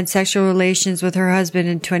haven't had sexual relations with her husband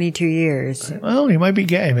in 22 years. Well, he might be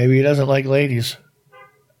gay. Maybe he doesn't like ladies.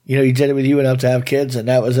 You know, he did it with you enough to have kids, and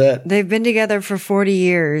that was it. They've been together for 40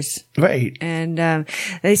 years. Right. And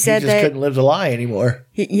they said he just couldn't live the lie anymore.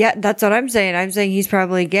 Yeah, that's what I'm saying. I'm saying he's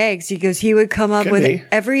probably gay because he would come up with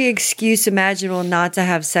every excuse imaginable not to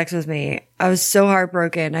have sex with me. I was so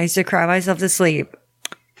heartbroken. I used to cry myself to sleep.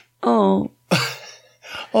 Oh.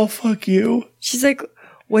 Oh, fuck you. She's like,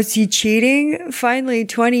 was he cheating? Finally,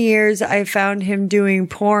 20 years, I found him doing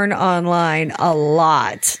porn online a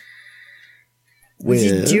lot. Was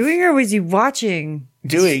he doing or was he watching?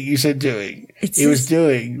 Doing. You said doing. He was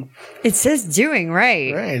doing. It says doing,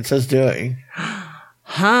 right? Right. It says doing.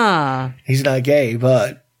 Huh. He's not gay,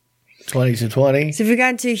 but 20 to 20. So we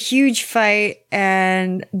got into a huge fight,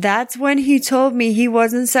 and that's when he told me he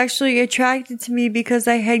wasn't sexually attracted to me because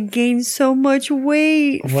I had gained so much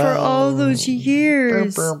weight for all those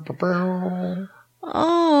years.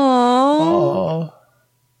 Oh.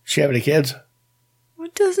 She have any kids?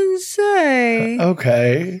 It doesn't say.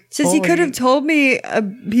 Okay. Says he could have told me.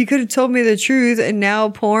 He could have told me the truth, and now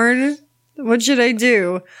porn. What should I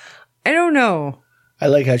do? I don't know. I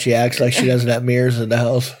like how she acts like she doesn't have mirrors in the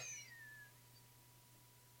house.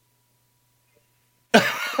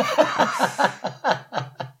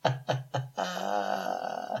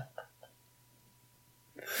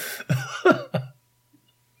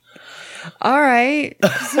 All right. But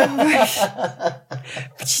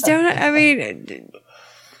you don't. I mean.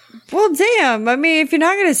 Well, damn. I mean, if you're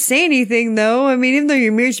not going to say anything, though, I mean, even though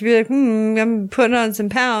your mirror should be like, I'm putting on some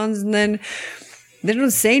pounds, and then they don't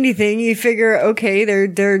say anything, you figure, okay,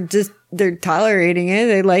 they're tolerating it.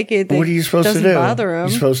 They like it. What are you supposed to do? Doesn't bother them.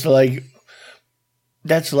 You're supposed to,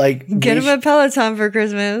 that's like. Get them a Peloton for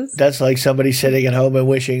Christmas. That's like somebody sitting at home and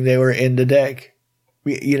wishing they were into dick.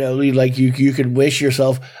 You know, like you can wish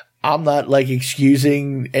yourself. I'm not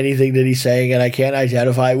excusing anything that he's saying, and I can't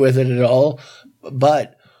identify with it at all.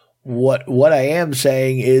 But what I am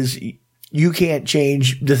saying is you can't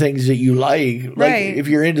change the things that you like. Like, right. If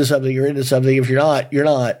you're into something, you're into something. If you're not, you're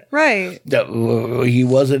not. Right. He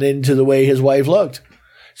wasn't into the way his wife looked.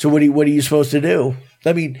 So what are you supposed to do?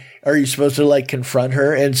 I mean, are you supposed to confront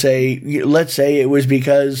her and say, let's say it was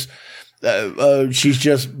because she's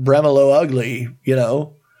just Bremolo ugly, you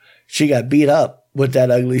know? She got beat up with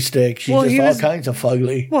that ugly stick. She's all kinds of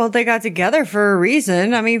fugly. Well, they got together for a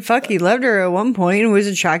reason. I mean, fuck, he loved her at one point and was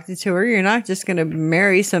attracted to her. You're not just going to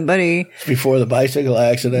marry somebody. Before the bicycle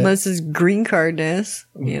accident. Unless it's green cardness,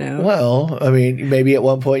 you know. Well, I mean, maybe at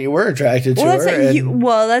one point you were attracted to her.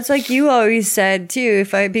 That's like you always said, too,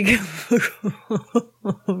 if I become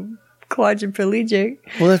quadriplegic.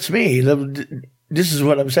 Well, that's me. This is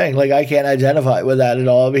what I'm saying. I can't identify with that at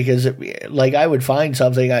all because, I would find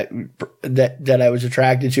something that I was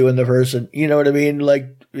attracted to in the person. You know what I mean?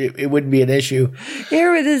 It wouldn't be an issue.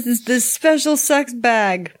 Here it is, this special sex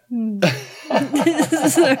bag.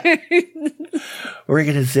 We're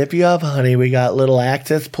gonna zip you up, honey. We got little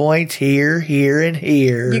access points here, and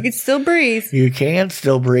here. You can still breathe. You can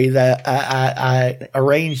still breathe. I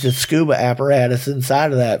arranged a scuba apparatus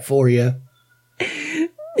inside of that for you.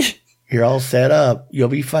 You're all set up. You'll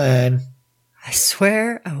be fine. I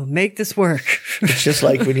swear I will make this work. It's just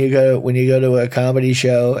like when you go to a comedy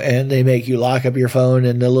show and they make you lock up your phone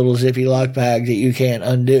in the little zippy lock bag that you can't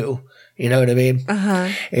undo. You know what I mean? Uh-huh.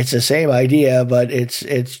 It's the same idea, but it's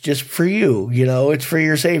just for you. You know, it's for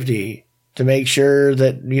your safety to make sure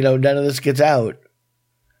that, you know, none of this gets out.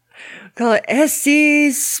 Call it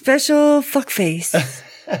SC's special fuckface.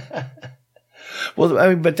 Well, I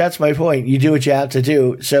mean, but that's my point. You do what you have to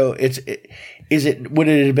do. So would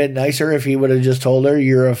it have been nicer if he would have just told her,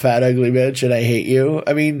 you're a fat, ugly bitch and I hate you?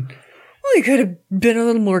 I mean, Well, he could have been a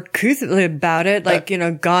little more couthly about it, like,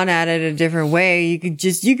 gone at it a different way.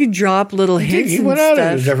 You could drop little hints. he went at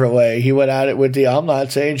it a different way. He went at it with I'm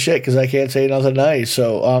not saying shit because I can't say nothing nice.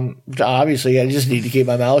 So, obviously I just need to keep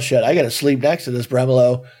my mouth shut. I got to sleep next to this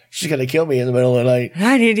Bremolo. She's going to kill me in the middle of the night.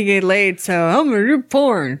 I need to get laid, so I'm going to do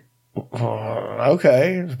porn.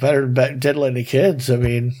 Okay. It's better than diddling the kids. I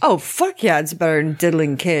mean. Oh, fuck yeah, it's better than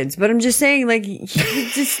diddling kids. But I'm just saying, like, you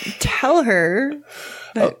just tell her.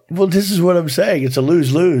 Well, this is what I'm saying. It's a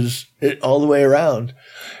lose-lose all the way around.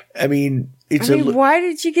 I mean, why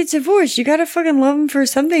did you get divorced? You gotta fucking love him for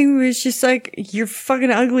something. It's just like, you're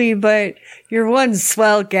fucking ugly, but you're one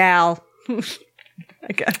swell gal.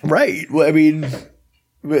 Right. Well, I mean,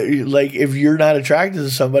 like, if you're not attracted to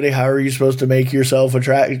somebody, how are you supposed to make yourself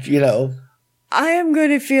attracted, you know? I am going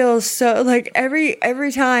to feel so, like, every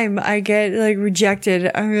time I get, like,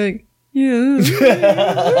 rejected, I'm like, yeah.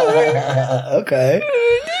 Okay.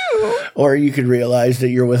 Or you could realize that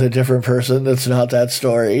you're with a different person that's not that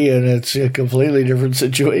story and it's a completely different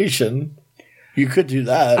situation. You could do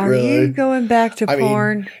that. Are really. you going back to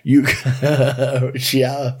porn? Yeah.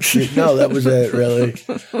 No, that was it, really.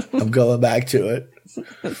 I'm going back to it.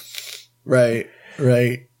 Right.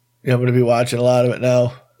 I'm going to be watching a lot of it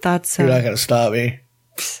now. Thought so. You're not going to stop me.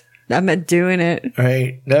 I'm not doing it.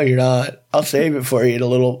 Right. No, you're not. I'll save it for you in a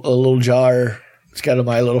little jar. It's got a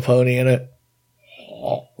My Little Pony in it.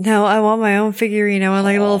 No, I want my own figurine. I want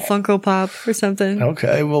like a little Funko Pop or something.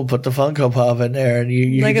 Okay, we'll put the Funko Pop in there, and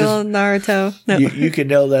you like a little Naruto. No. You can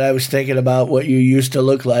know that I was thinking about what you used to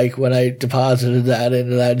look like when I deposited that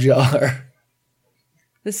into that jar.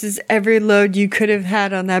 This is every load you could have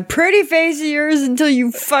had on that pretty face of yours until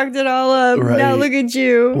you fucked it all up. Right. Now look at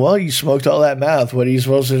you. Well, you smoked all that meth. What are you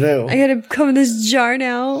supposed to do? I gotta come in this jar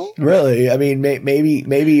now. Really? I mean,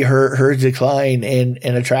 maybe her decline in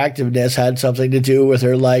attractiveness had something to do with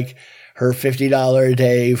her, like, her $50 a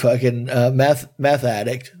day fucking meth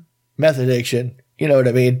addiction. You know what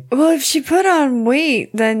I mean? Well, if she put on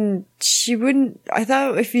weight, then she wouldn't. I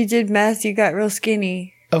thought if you did meth, you got real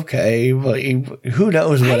skinny. Okay, well, who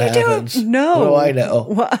knows what happens? No, what do I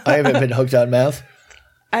know? I haven't been hooked on meth.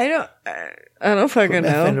 I don't fucking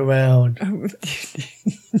know. Around.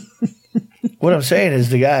 What I'm saying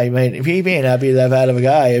is, the guy, man, if he may not be that bad of a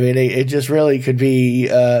guy, I mean, it just really could be,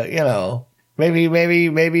 maybe,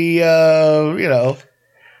 you know.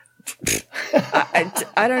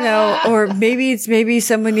 I don't know, or maybe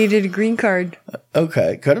someone needed a green card.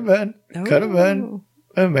 Okay, could have been. Could have been.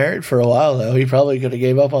 I'm married for a while, though. He probably could have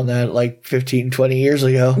gave up on that like 15, 20 years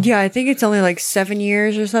ago. Yeah, I think it's only like 7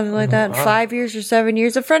 years or something like that. 5 years or 7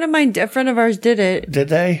 years. A friend of ours did it. Did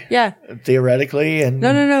they? Yeah. Theoretically? And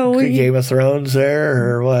No. Game of Thrones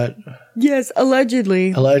there, or what? Yes,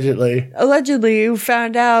 allegedly. Allegedly,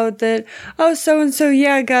 found out that,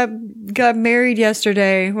 so-and-so, got married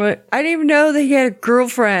yesterday. What? I didn't even know that he had a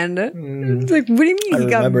girlfriend. It's like, what do you mean he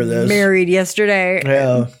got married yesterday?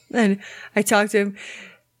 Yeah. And I talked to him,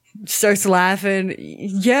 starts laughing.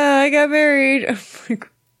 Yeah, I got married. I'm like,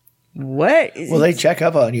 what? Well, they check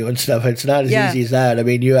up on you and stuff. It's not as easy as that. I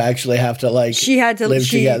mean, you actually have to live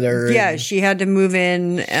together. Yeah, she had to move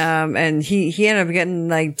in, and he ended up getting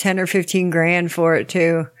like 10 or 15 grand for it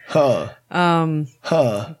too. For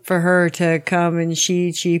her to come, and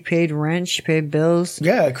she paid rent, she paid bills.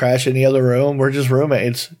 Yeah, crash in the other room. We're just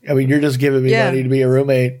roommates. I mean, you're just giving me money to be a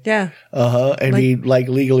roommate. Yeah. And be like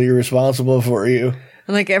legally responsible for you.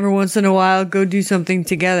 And like every once in a while, go do something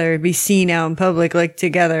together, be seen out in public, like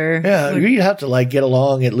together. Yeah, you have to like get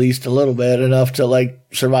along at least a little bit, enough to like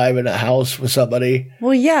survive in a house with somebody.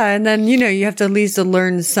 Well, yeah, and then you have to at least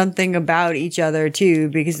learn something about each other too,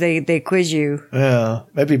 because they quiz you. Yeah,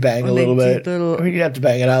 maybe bang a little bit. I mean, you have to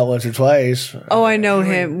bang it out once or twice. Oh, I know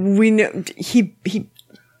him. We know he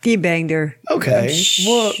banged her. Okay,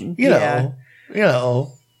 well, you know,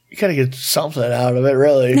 you gotta get something out of it,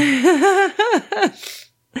 really.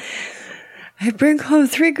 I bring home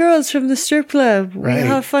 3 girls from the strip club. We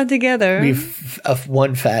have fun together. Be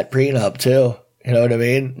one fat prenup too. You know what I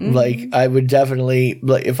mean? Mm-hmm. Like, I would definitely,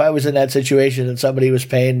 like, if I was in that situation and somebody was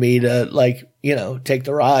paying me to, like, take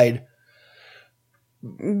the ride,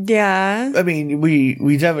 Yeah. I mean, we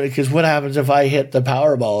definitely, because what happens if I hit the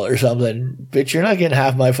Powerball or something? Bitch, you're not getting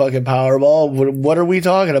half my fucking Powerball. What are we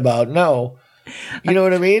talking about? No. You know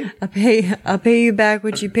what I mean? I'll pay you back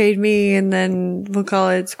what you paid me, and then we'll call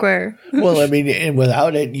it square. Well, I mean, and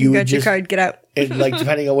without it, You got would your just, card, get out. it, like,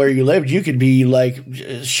 depending on where you lived, you could be like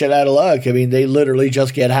shit out of luck. I mean, they literally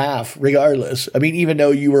just get half, regardless. I mean, even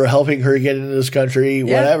though you were helping her get into this country,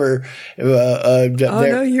 whatever. Oh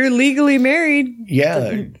no, you're legally married.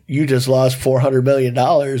 Yeah, you just lost $400 million,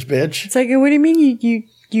 bitch. It's like, what do you mean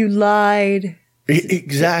you lied?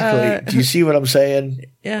 Exactly. Do you see what I'm saying?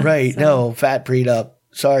 Yeah, Right. so- No, fat prenup.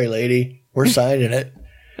 Sorry, lady. We're signing it.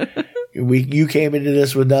 You came into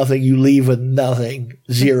this with nothing. You leave with nothing.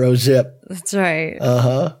 Zero zip. That's right.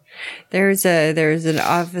 Uh-huh. There's an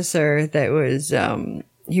officer that was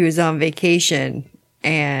he was on vacation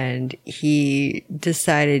and he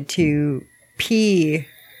decided to pee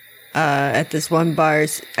at this one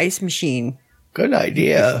bar's ice machine. Good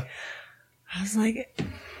idea. I was like,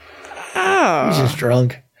 oh, He's just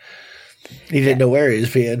drunk. He didn't know where he was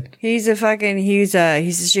peeing. he's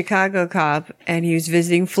a Chicago cop and he was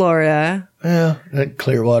visiting Florida. Yeah,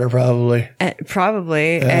 Clearwater probably.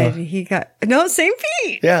 Probably, Yeah. and he got St.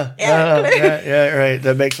 Pete. Yeah. No, yeah, right.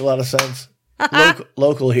 That makes a lot of sense.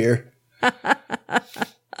 Local here.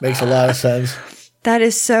 Makes a lot of sense. That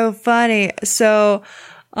is so funny. So,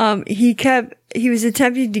 he was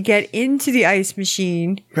attempting to get into the ice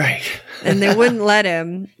machine Right. and they wouldn't let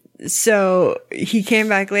him. So he came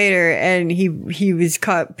back later and he was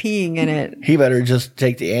caught peeing in it. He better just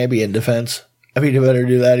take the Ambien defense. I mean, he better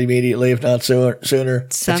do that immediately, if not sooner.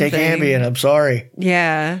 Something. Take Ambien. I'm sorry.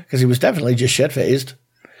 Yeah. Because he was definitely just shit-faced.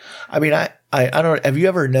 I mean, I don't, have you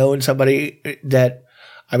ever known somebody that,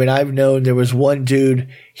 I mean, I've known there was one dude,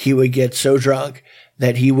 he would get so drunk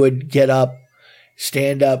that he would get up,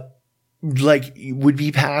 stand up, like would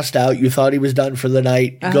be passed out. You thought he was done for the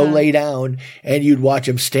night, go lay down, and you'd watch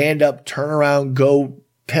him stand up, turn around, go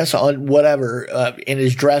piss on whatever, in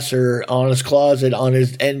his dresser, on his closet, on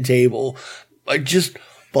his end table. Just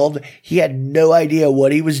bald. He had no idea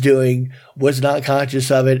what he was doing, was not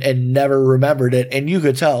conscious of it, and never remembered it. And you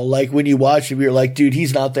could tell, like when you watched him, you're like, dude,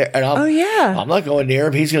 he's not there. And I'm not going near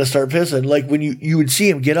him. He's going to start pissing. Like when you would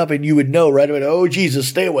see him get up and you would know right away, oh Jesus,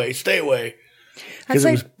 stay away, stay away. Because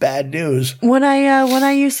it was bad news. When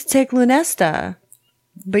I used to take Lunesta,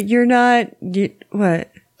 but you're not, what?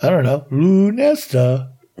 I don't know. Lunesta.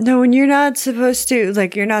 No, when you're not supposed to,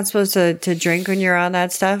 like, you're not supposed to drink when you're on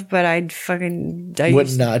that stuff, but I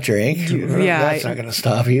would not drink. Yeah. That's not going to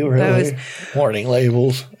stop you, really. Warning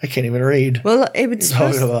labels. I can't even read. Well, it's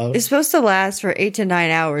supposed to last for 8 to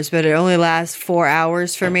 9 hours, but it only lasts 4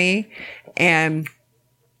 hours for me. And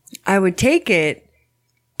I would take it.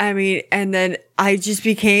 I mean, and then I just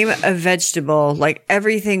became a vegetable. Like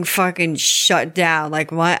everything fucking shut down.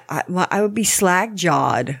 Like I would be slack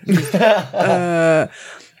jawed.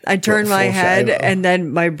 I'd turn my head and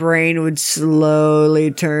then my brain would slowly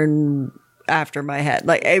turn after my head.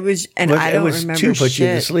 Like it was, and I don't remember shit. It was to put you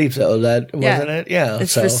to sleep though, that wasn't it? Yeah.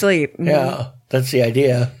 It's for sleep. Mm-hmm. Yeah. That's the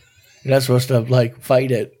idea. You're not supposed to like fight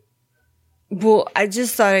it. Well, I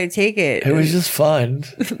just thought I'd take it. It was just fun.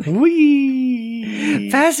 Whee!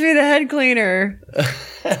 Pass me the head cleaner.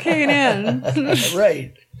 It's kicking in.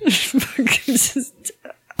 Right. Just,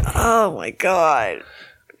 oh my God.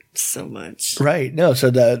 So much. Right. No, so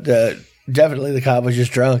the definitely the cop was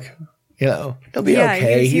just drunk. You know, he'll be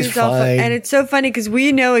okay. He's fine. And it's so funny because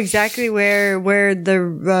we know exactly where the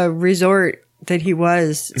resort that he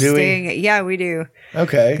was staying at. Yeah, we do.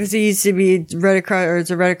 Okay. Because he used to be right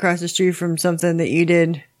across the street from something that you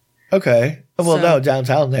did. Okay. Well, no,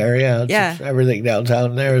 downtown there. Yeah. Yeah. Everything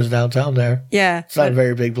downtown there is downtown there. Yeah. It's not a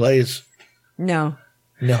very big place. No.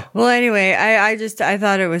 No. Well, anyway, I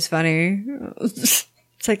thought it was funny. It's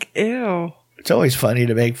like, ew. It's always funny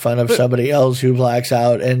to make fun of somebody else who blacks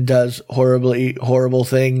out and does horrible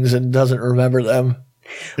things and doesn't remember them.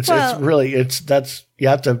 You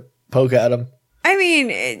have to poke at them. I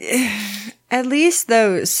mean, at least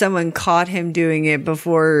though someone caught him doing it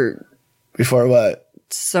before. Before what?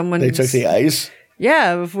 They took the ice?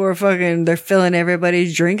 Yeah, before fucking they're filling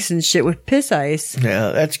everybody's drinks and shit with piss ice.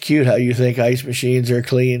 Yeah, that's cute how you think ice machines are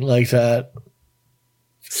clean like that.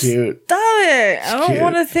 Cute. Stop it. I don't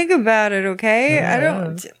want to think about it, okay? I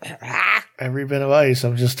don't. Every bit of ice,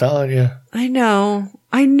 I'm just telling you. I know.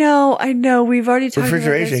 We've already talked about this.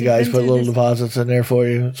 Refrigeration guys put little deposits in there for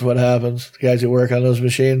you. That's what happens. The guys who work on those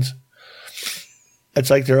machines. It's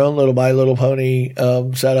like their own little My Little Pony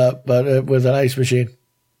setup, but with an ice machine.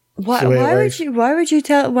 Why would you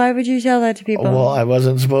tell that to people? Well, I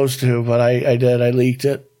wasn't supposed to, but I did. I leaked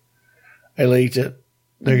it.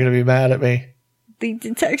 They're going to be mad at me. Leak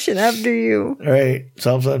detection after you. Right.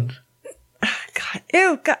 Something. God.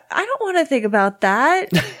 Ew. God, I don't want to think about that.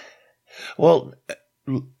 Well,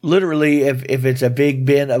 literally, if it's a big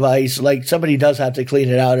bin of ice, like somebody does have to clean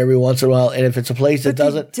it out every once in a while. And if it's a place that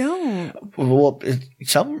doesn't. Don't. Well,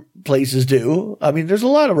 some places do. I mean, there's a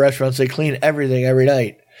lot of restaurants that clean everything every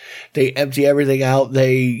night. They empty everything out.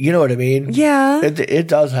 You know what I mean? Yeah. It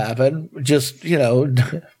does happen. Just,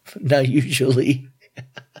 not usually.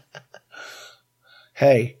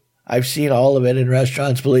 Hey, I've seen all of it in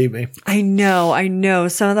restaurants, believe me. I know.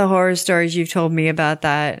 Some of the horror stories you've told me about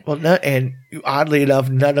that. Well, and oddly enough,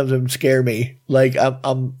 none of them scare me. Like,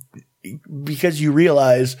 I'm because you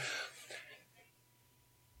realize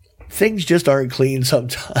things just aren't clean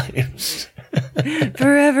sometimes.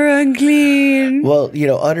 Forever unclean. Well,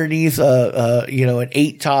 underneath an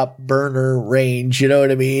 8-top burner range, you know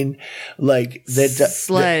what I mean? Like that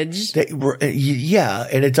sledge. Yeah,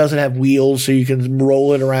 and it doesn't have wheels, so you can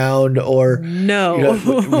roll it around or no.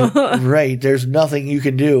 Right. There's nothing you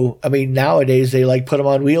can do. I mean, nowadays they put them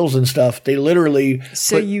on wheels and stuff. They literally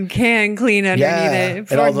you can clean underneath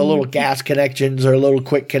it. And all the little gas connections or little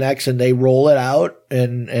quick connects, and they roll it out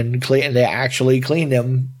and clean. And they actually clean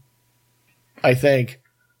them. I think,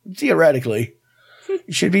 theoretically,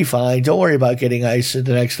 you should be fine. Don't worry about getting ice the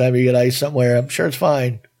next time you get ice somewhere. I'm sure it's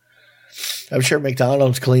fine. I'm sure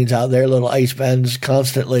McDonald's cleans out their little ice bins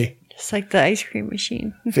constantly. Just like the ice cream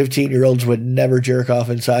machine. 15-year-olds would never jerk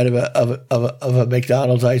off inside of a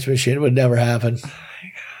McDonald's ice machine. It would never happen. Oh my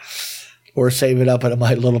God. Or save it up in a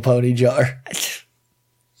My Little Pony jar.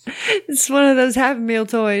 It's one of those Happy Meal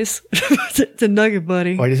toys. It's a Nugget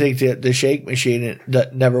Buddy. Why do you think the shake machine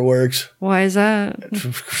that never works? Why is that?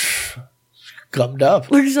 It's gummed up.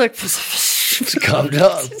 Looks like it's gummed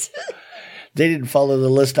up. They didn't follow the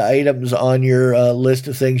list of items on your list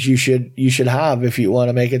of things you should have if you want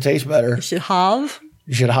to make it taste better. You should have.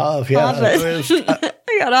 You should have, yeah. I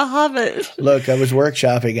gotta have it. Look, I was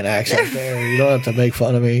workshopping an accent there. You don't have to make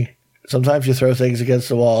fun of me. Sometimes you throw things against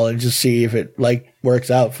the wall and just see if it works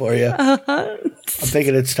out for you. I'm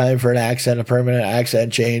thinking it's time for a permanent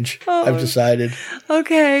accent change. I've decided.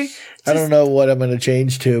 Okay. I don't know what I'm going to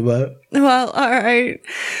change to, but well, all right.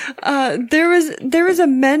 There was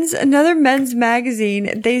another men's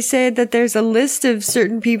magazine. They said that there's a list of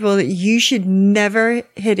certain people that you should never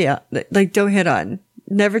don't hit on,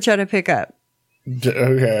 never try to pick up.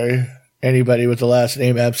 Okay. Anybody with the last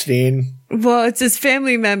name Epstein? Well, it's his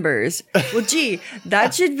family members. Well, gee,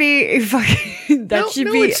 that should be fucking.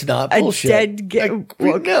 It's not bullshit.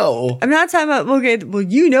 No, I'm not talking about. Okay,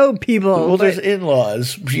 well, people. Well, there's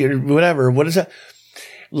in-laws, whatever. What is that?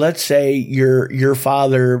 Let's say your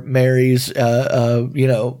father marries,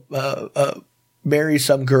 marries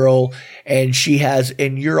some girl, and she has,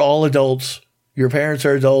 and you're all adults. Your parents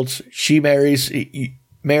are adults. She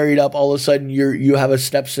married up, all of a sudden you have a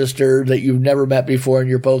stepsister that you've never met before and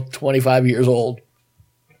you're both 25 years old.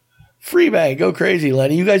 Free bang, go crazy,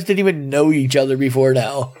 Lenny. You guys didn't even know each other before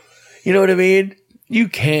now. You know what I mean? You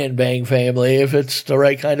can bang family if it's the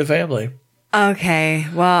right kind of family. Okay,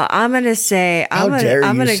 well, I'm going to say... How dare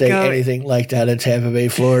you say anything like that in Tampa Bay,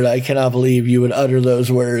 Florida? I cannot believe you would utter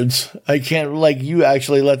those words. I can't, you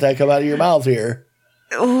actually let that come out of your mouth here.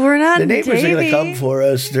 We're not. The neighbors are going to come for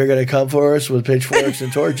us. They're going to come for us with pitchforks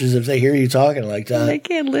and torches if they hear you talking like that. They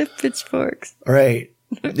can't lift pitchforks. Right.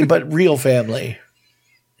 But real family.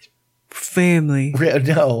 Family.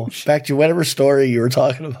 No. Back to whatever story you were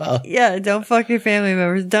talking about. Yeah, don't fuck your family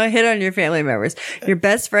members. Don't hit on your family members. Your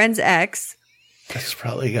best friend's ex. That's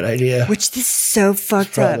probably a good idea. Which this is so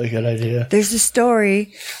fucked up. Probably a good idea. There's a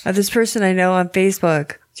story of this person I know on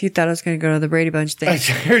Facebook. You thought I was going to go to the Brady Bunch thing.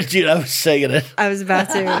 Dude, I was singing it. I was about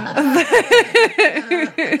to.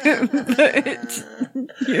 But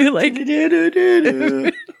you're like...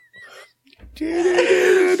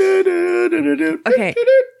 Okay.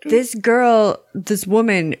 This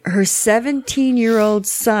woman, her 17-year-old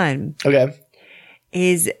son... Okay.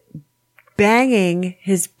 ...is banging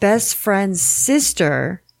his best friend's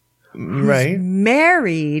sister... Right.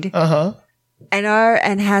 ...married... Uh-huh.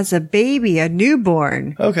 And has a baby, a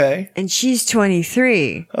newborn. Okay. And she's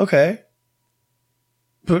 23. Okay.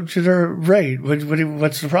 But right.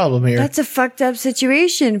 What's the problem here? That's a fucked up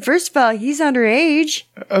situation. First of all, he's underage.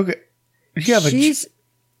 Okay. Yeah, but she's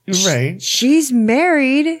right. She's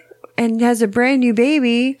married and has a brand new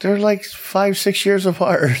baby. They're 5-6 years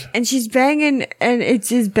apart. And she's banging, and it's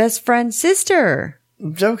his best friend's sister.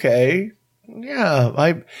 It's okay.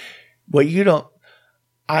 Yeah.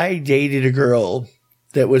 I dated a girl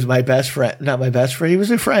that was my best friend. Not my best friend. He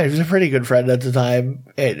was a friend. He was a pretty good friend at the time.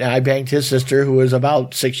 And I banged his sister, who was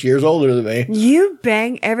about 6 years older than me. You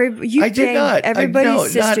bang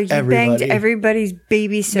everybody's sister. You banged everybody's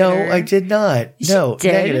babysitter. No, I did not. No,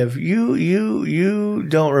 did. Negative. You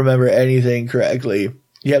don't remember anything correctly.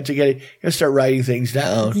 You have to start writing things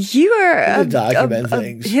down. You are document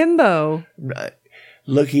things. Himbo.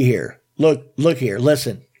 Looky here. Look here.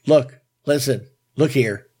 Listen. Look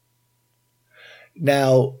here.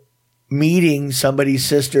 Now, meeting somebody's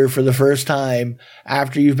sister for the first time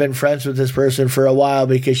after you've been friends with this person for a while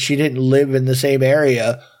because she didn't live in the same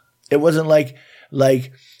area. It wasn't like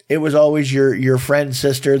it was always your friend's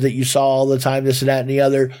sister that you saw all the time, this and that and the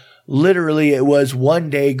other. Literally, it was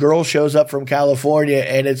one day, girl shows up from California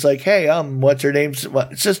and it's like, hey, what's her name's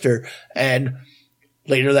sister? And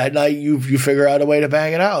later that night, you figure out a way to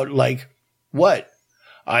bang it out. Like, what?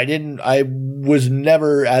 I was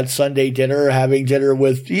never at Sunday dinner having dinner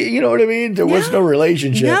with, you know what I mean? There was no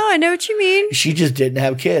relationship. No, I know what you mean. She just didn't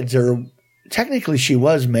have kids, or technically she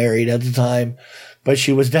was married at the time, but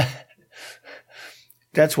she was not.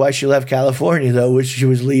 That's why she left California, though, which she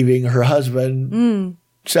was leaving her husband,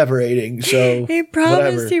 separating. So he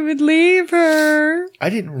promised he would leave her. I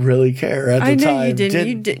didn't really care at the time. I know you didn't.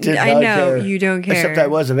 You didn't. I know care, you don't care. Except I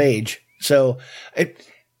was of age. So it's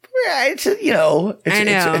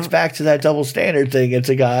back to that double standard thing. It's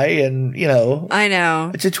a guy and, I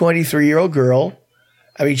know. It's a 23-year-old girl.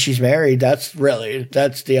 I mean, she's married. That's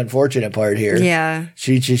the unfortunate part here. Yeah.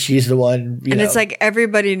 She's the one, And it's like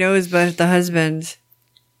everybody knows but the husband.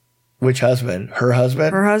 Which husband? Her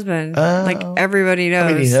husband? Her husband. Like everybody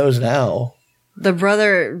knows. I mean, he knows now. The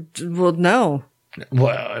brother will know.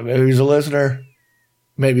 Well, maybe he's a listener.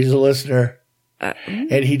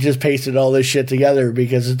 And he just pasted all this shit together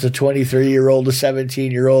because it's a 23-year-old, a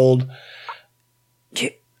 17-year-old.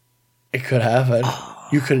 It could happen.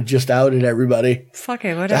 You could have just outed everybody. Fuck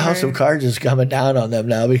it, whatever. The House of Cards is coming down on them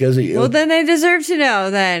now because of you. Well, then they deserve to know,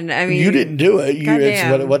 then. I mean, you didn't do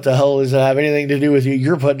it. What the hell does it have anything to do with you?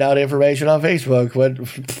 You're putting out information on Facebook.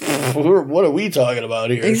 What are we talking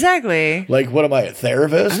about here? Exactly. Like, what am I, a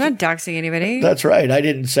therapist? I'm not doxing anybody. That's right. I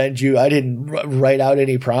didn't write out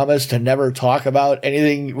any promise to never talk about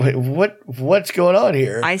anything. What's going on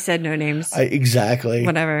here? I said no names. Exactly.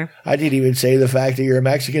 Whatever. I didn't even say the fact that you're a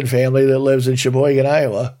Mexican family that lives in Sheboygan, Iowa.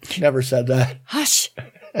 Never said that. Hush.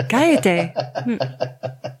 Cállate.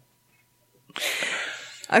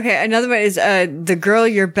 Okay, another one is the girl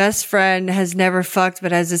your best friend has never fucked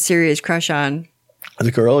but has a serious crush on.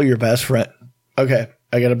 The girl your best friend. Okay,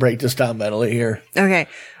 I got to break this down mentally here. Okay.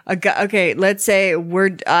 Okay, let's say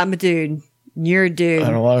I'm a dude. You're a dude. I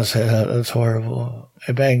don't want to say that. That's horrible.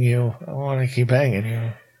 I bang you. I want to keep banging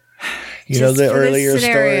you. You know the earlier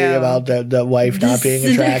story about the wife not being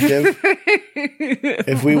attractive?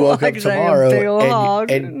 If we woke up tomorrow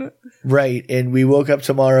and we woke up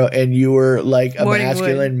tomorrow and you were like a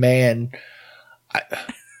masculine man,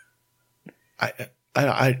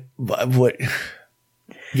 I what?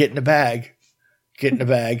 Get in the bag.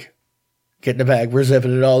 We're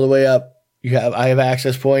zipping it all the way up. I have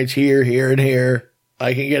access points here, and here.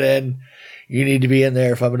 I can get in. You need to be in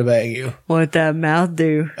there if I'm going to bang you. What that mouth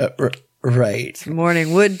do? Right. It's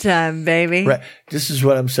morning wood time, baby. Right. This is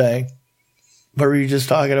what I'm saying. What were you just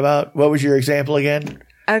talking about? What was your example again?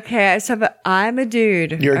 Okay, so I'm a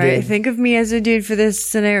dude. You're a dude. Right, think of me as a dude for this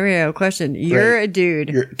scenario question. You're a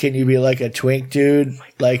dude. Can you be like a twink dude?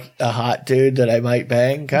 Like a hot dude that I might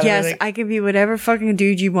bang? Yes, I can be whatever fucking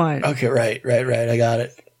dude you want. Okay, right. I got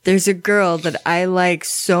it. There's a girl that I like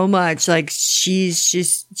so much. Like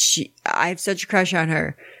I have such a crush on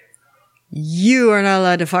her. You are not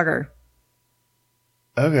allowed to fuck her.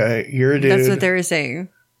 Okay, you're a dude. That's what they were saying.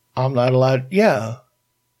 I'm not allowed. Yeah.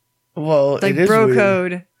 Well, like it is bro weird.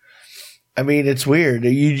 Code. I mean, it's weird.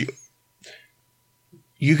 You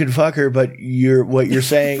can fuck her, but what you're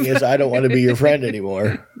saying is I don't want to be your friend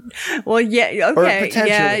anymore. Well, yeah,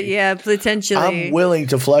 okay, yeah, potentially. I'm willing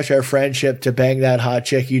to flush our friendship to bang that hot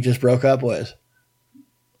chick you just broke up with,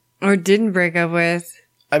 or didn't break up with.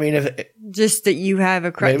 I mean, if just that you have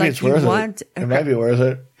a crush, maybe like it's worth it. It might be worth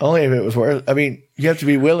it. Only if it was worth. I mean, you have to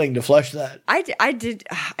be willing to flush that. I did.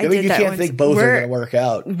 I mean, you can't think both are going to work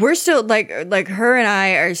out. We're still like her and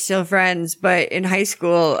I are still friends, but in high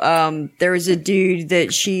school, there was a dude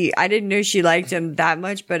that I didn't know she liked him that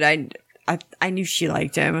much, but I knew she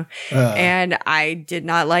liked him, and I did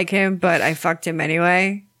not like him, but I fucked him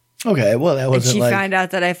anyway. Okay, well that wasn't. And she found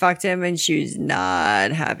out that I fucked him, and she was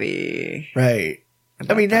not happy. Right.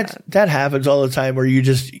 I mean that happens all the time where you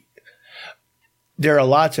just. There are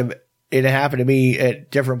lots of. It happened to me at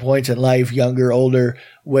different points in life, younger, older,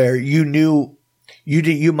 where you knew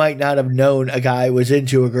you might not have known a guy was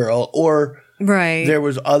into a girl, or Right. there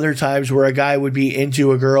was other times where a guy would be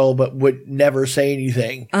into a girl but would never say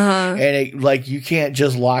anything. And you can't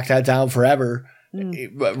just lock that down forever.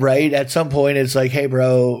 Right? At some point it's like, hey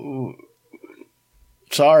bro,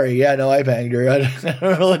 sorry, yeah, no, I banged her. I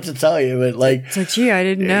don't know what to tell you, but it's like, gee, I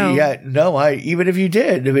didn't know. Yeah, no, even if you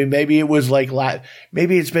did, I mean, maybe it was like,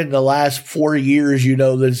 maybe it's been the last 4 years,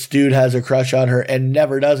 this dude has a crush on her and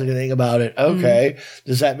never does anything about it. Okay.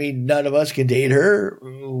 Does that mean none of us can date her?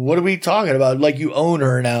 What are we talking about? Like, you own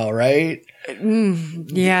her now, right?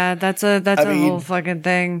 Yeah, that's a whole fucking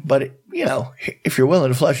thing. But, if you're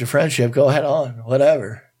willing to flesh a friendship, go ahead on,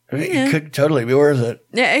 whatever. It could totally be worth it.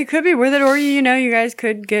 Yeah, it could be worth it. Or, you guys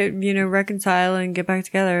could get, reconcile and get back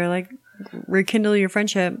together, like rekindle your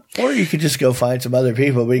friendship. Or you could just go find some other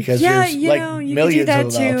people because there's millions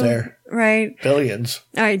of them out there. Right. Billions.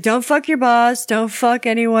 All right. Don't fuck your boss. Don't fuck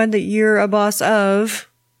anyone that you're a boss of,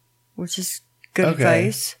 which is good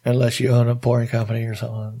advice. Unless you own a porn company or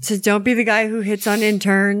something. So don't be the guy who hits on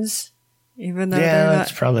interns, even though they're not.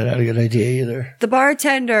 That's probably not a good idea either. The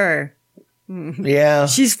bartender. Yeah.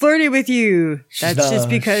 She's flirty with you. That's just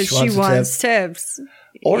because she wants tips.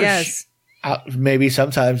 Or maybe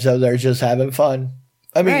sometimes though they're just having fun.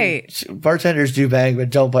 I mean, bartenders do bang, but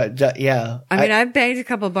don't. But yeah, I mean, I've banged a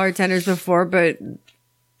couple bartenders before, but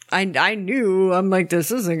I knew I'm like,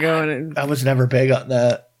 this isn't going. I was never big on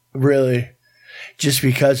that, really, just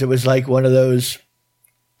because it was like one of those.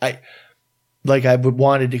 I would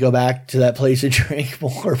wanted to go back to that place and drink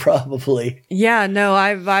more, probably. Yeah, no,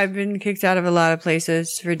 I've been kicked out of a lot of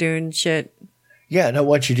places for doing shit. Yeah, no,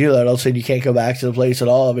 once you do that, all of a sudden you can't go back to the place at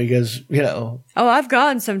all because, Oh, I've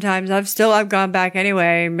gone sometimes. I've gone back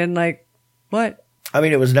anyway and been like, what? I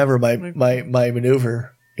mean, it was never my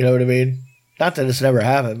maneuver. You know what I mean? Not that it's never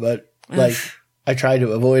happened, but I tried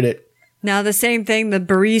to avoid it. Now, the same thing, the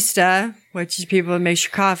barista, which is people that make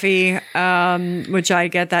your coffee, which I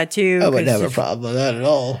get that too. I would have a problem with that at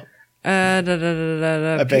all.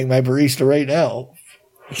 I bang my barista right now.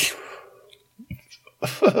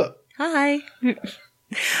 Hi.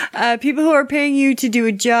 People who are paying you to do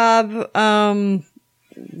a job,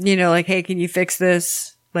 like, hey, can you fix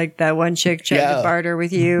this? Like that one chick tried to barter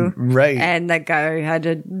with you. Right. And that guy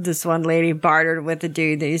this one lady bartered with the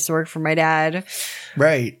dude that used to work for my dad.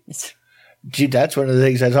 Right. Gee, that's one of the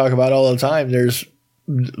things I talk about all the time. There's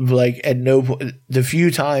the few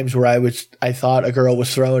times where I thought a girl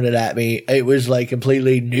was throwing it at me, it was like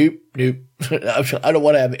completely nope. I don't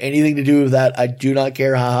want to have anything to do with that. I do not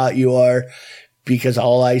care how hot you are because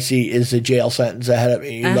all I see is the jail sentence ahead of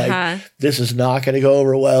me. Like, this is not going to go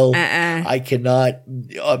over well. I cannot,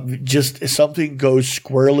 just if something goes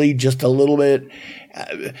squirrely just a little bit,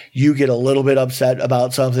 you get a little bit upset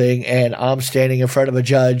about something and I'm standing in front of a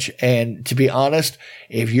judge. And to be honest,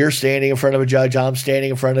 if you're standing in front of a judge, I'm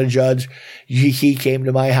standing in front of a judge, he came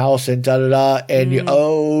to my house and and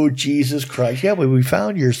oh, Jesus Christ. Yeah, we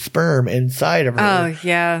found your sperm inside of her. Oh,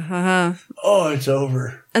 yeah. Oh, it's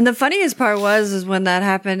over. And the funniest part is when that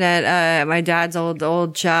happened at my dad's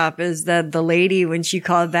old shop is that the lady, when she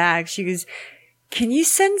called back, she goes, can you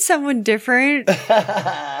send someone different?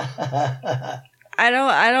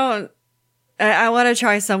 I want to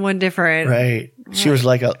try someone different. Right. She was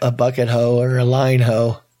like a bucket hoe or a line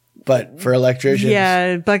hoe, but for electricians.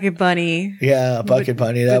 Yeah, bucket bunny. Yeah, a bucket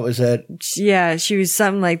bunny. That was it. Yeah, she was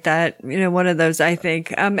something like that. One of those, I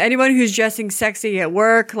think. Anyone who's dressing sexy at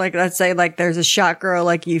work, like let's say like there's a shot girl,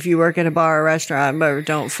 like if you work at a bar or restaurant, but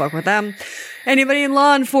don't fuck with them. Anybody in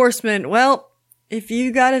law enforcement, well, if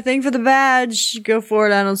you got a thing for the badge, go for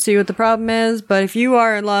it. I don't see what the problem is. But if you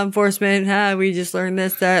are in law enforcement, we just learned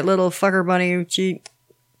this, that little fucker bunny cheat.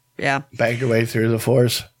 Yeah. Banged your way through the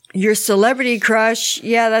force. Your celebrity crush.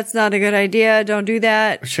 Yeah, that's not a good idea. Don't do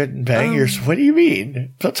that. Shouldn't bang your, what do you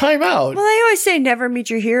mean? Time out. Well, I always say never meet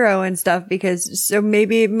your hero and stuff so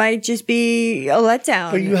maybe it might just be a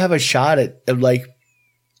letdown. But you have a shot at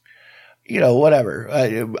whatever.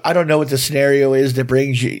 I don't know what the scenario is that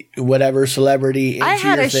brings you whatever celebrity into I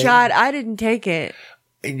had your a thing. shot. I didn't take it.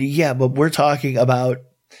 Yeah, but we're talking about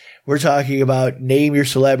name your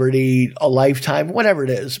celebrity, a lifetime, whatever it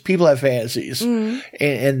is. People have fantasies.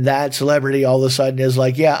 And that celebrity all of a sudden is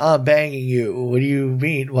like, yeah, I'm banging you. What do you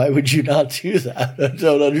mean? Why would you not do that? I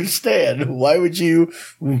don't understand. Why would you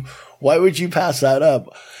pass that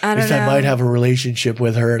up? I don't know. I might have a relationship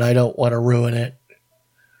with her and I don't want to ruin it.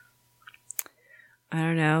 I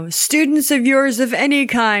don't know. Students of yours of any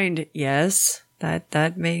kind. Yes,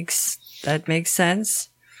 that makes sense.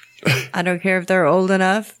 I don't care if they're old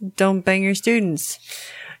enough. Don't bang your students.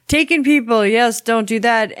 Taking people, yes, don't do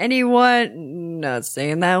that. Anyone, not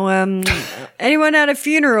saying that one. Anyone at a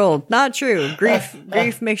funeral, not true. Grief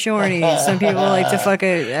makes you horny. Some people like to fuck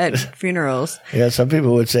at funerals. Yeah, some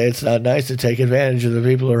people would say it's not nice to take advantage of the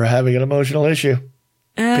people who are having an emotional issue.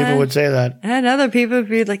 People would say that. And other people would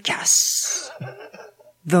be like, yes.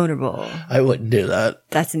 Vulnerable. I wouldn't do that.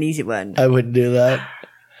 That's an easy one. I wouldn't do that.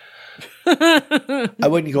 I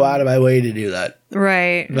wouldn't go out of my way to do that.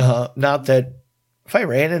 Right. No, not that if I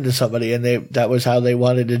ran into somebody and that was how they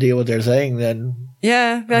wanted to deal with their thing, then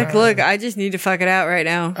yeah, like, look, I just need to fuck it out right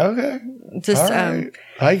now. Okay. Just all right.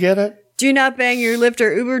 I get it. Do not bang your Lyft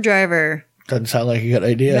or Uber driver. Doesn't sound like a good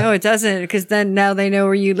idea. No, it doesn't, because then now they know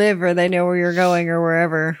where you live or they know where you're going or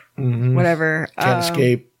wherever. Mm-hmm. Whatever. Can't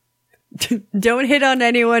escape. Don't hit on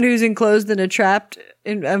anyone who's enclosed in a trapped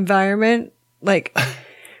environment.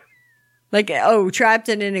 Trapped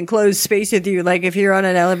in an enclosed space with you. Like, if you're on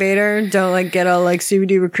an elevator, don't, get all, super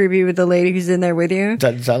duper creepy with the lady who's in there with you.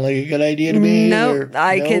 Doesn't sound like a good idea to me. Nope.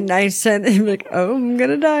 I send them, I'm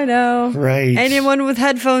gonna die now. Right. Anyone with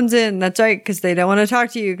headphones in, that's right, because they don't want to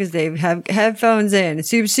talk to you because they have headphones in.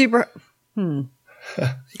 Super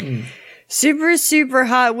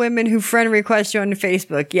hot women who friend request you on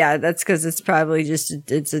Facebook. Yeah, that's because it's probably it's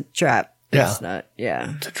a trap. Yeah. It's not,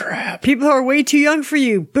 yeah. It's a trap. People who are way too young for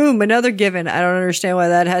you. Boom, another given. I don't understand why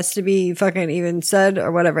that has to be fucking even said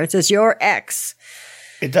or whatever. It says your ex.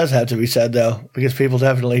 It does have to be said, though, because people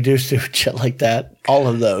definitely do stupid shit like that. All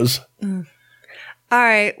of those. All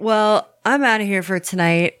right, well, I'm out of here for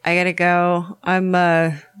tonight. I gotta go.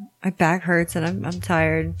 My back hurts and I'm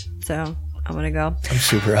tired, so I'm gonna go. I'm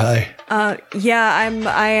super high. Yeah,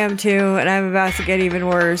 I am too, and I'm about to get even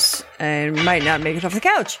worse and might not make it off the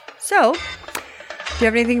couch. So, do you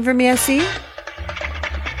have anything for me, SC?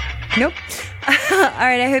 Nope. All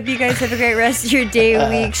right, I hope you guys have a great rest of your day,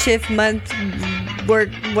 week, shift, month,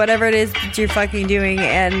 work, whatever it is that you're fucking doing.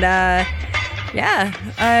 And,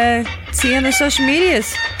 see you on the social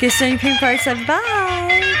medias. Kiss on your pink parts.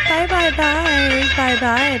 Bye. Bye, bye, bye. Bye,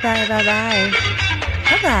 bye, bye, bye, bye.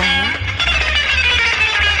 Bye-bye.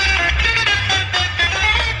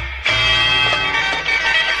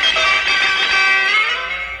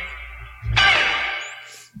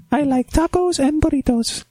 I like tacos and burritos.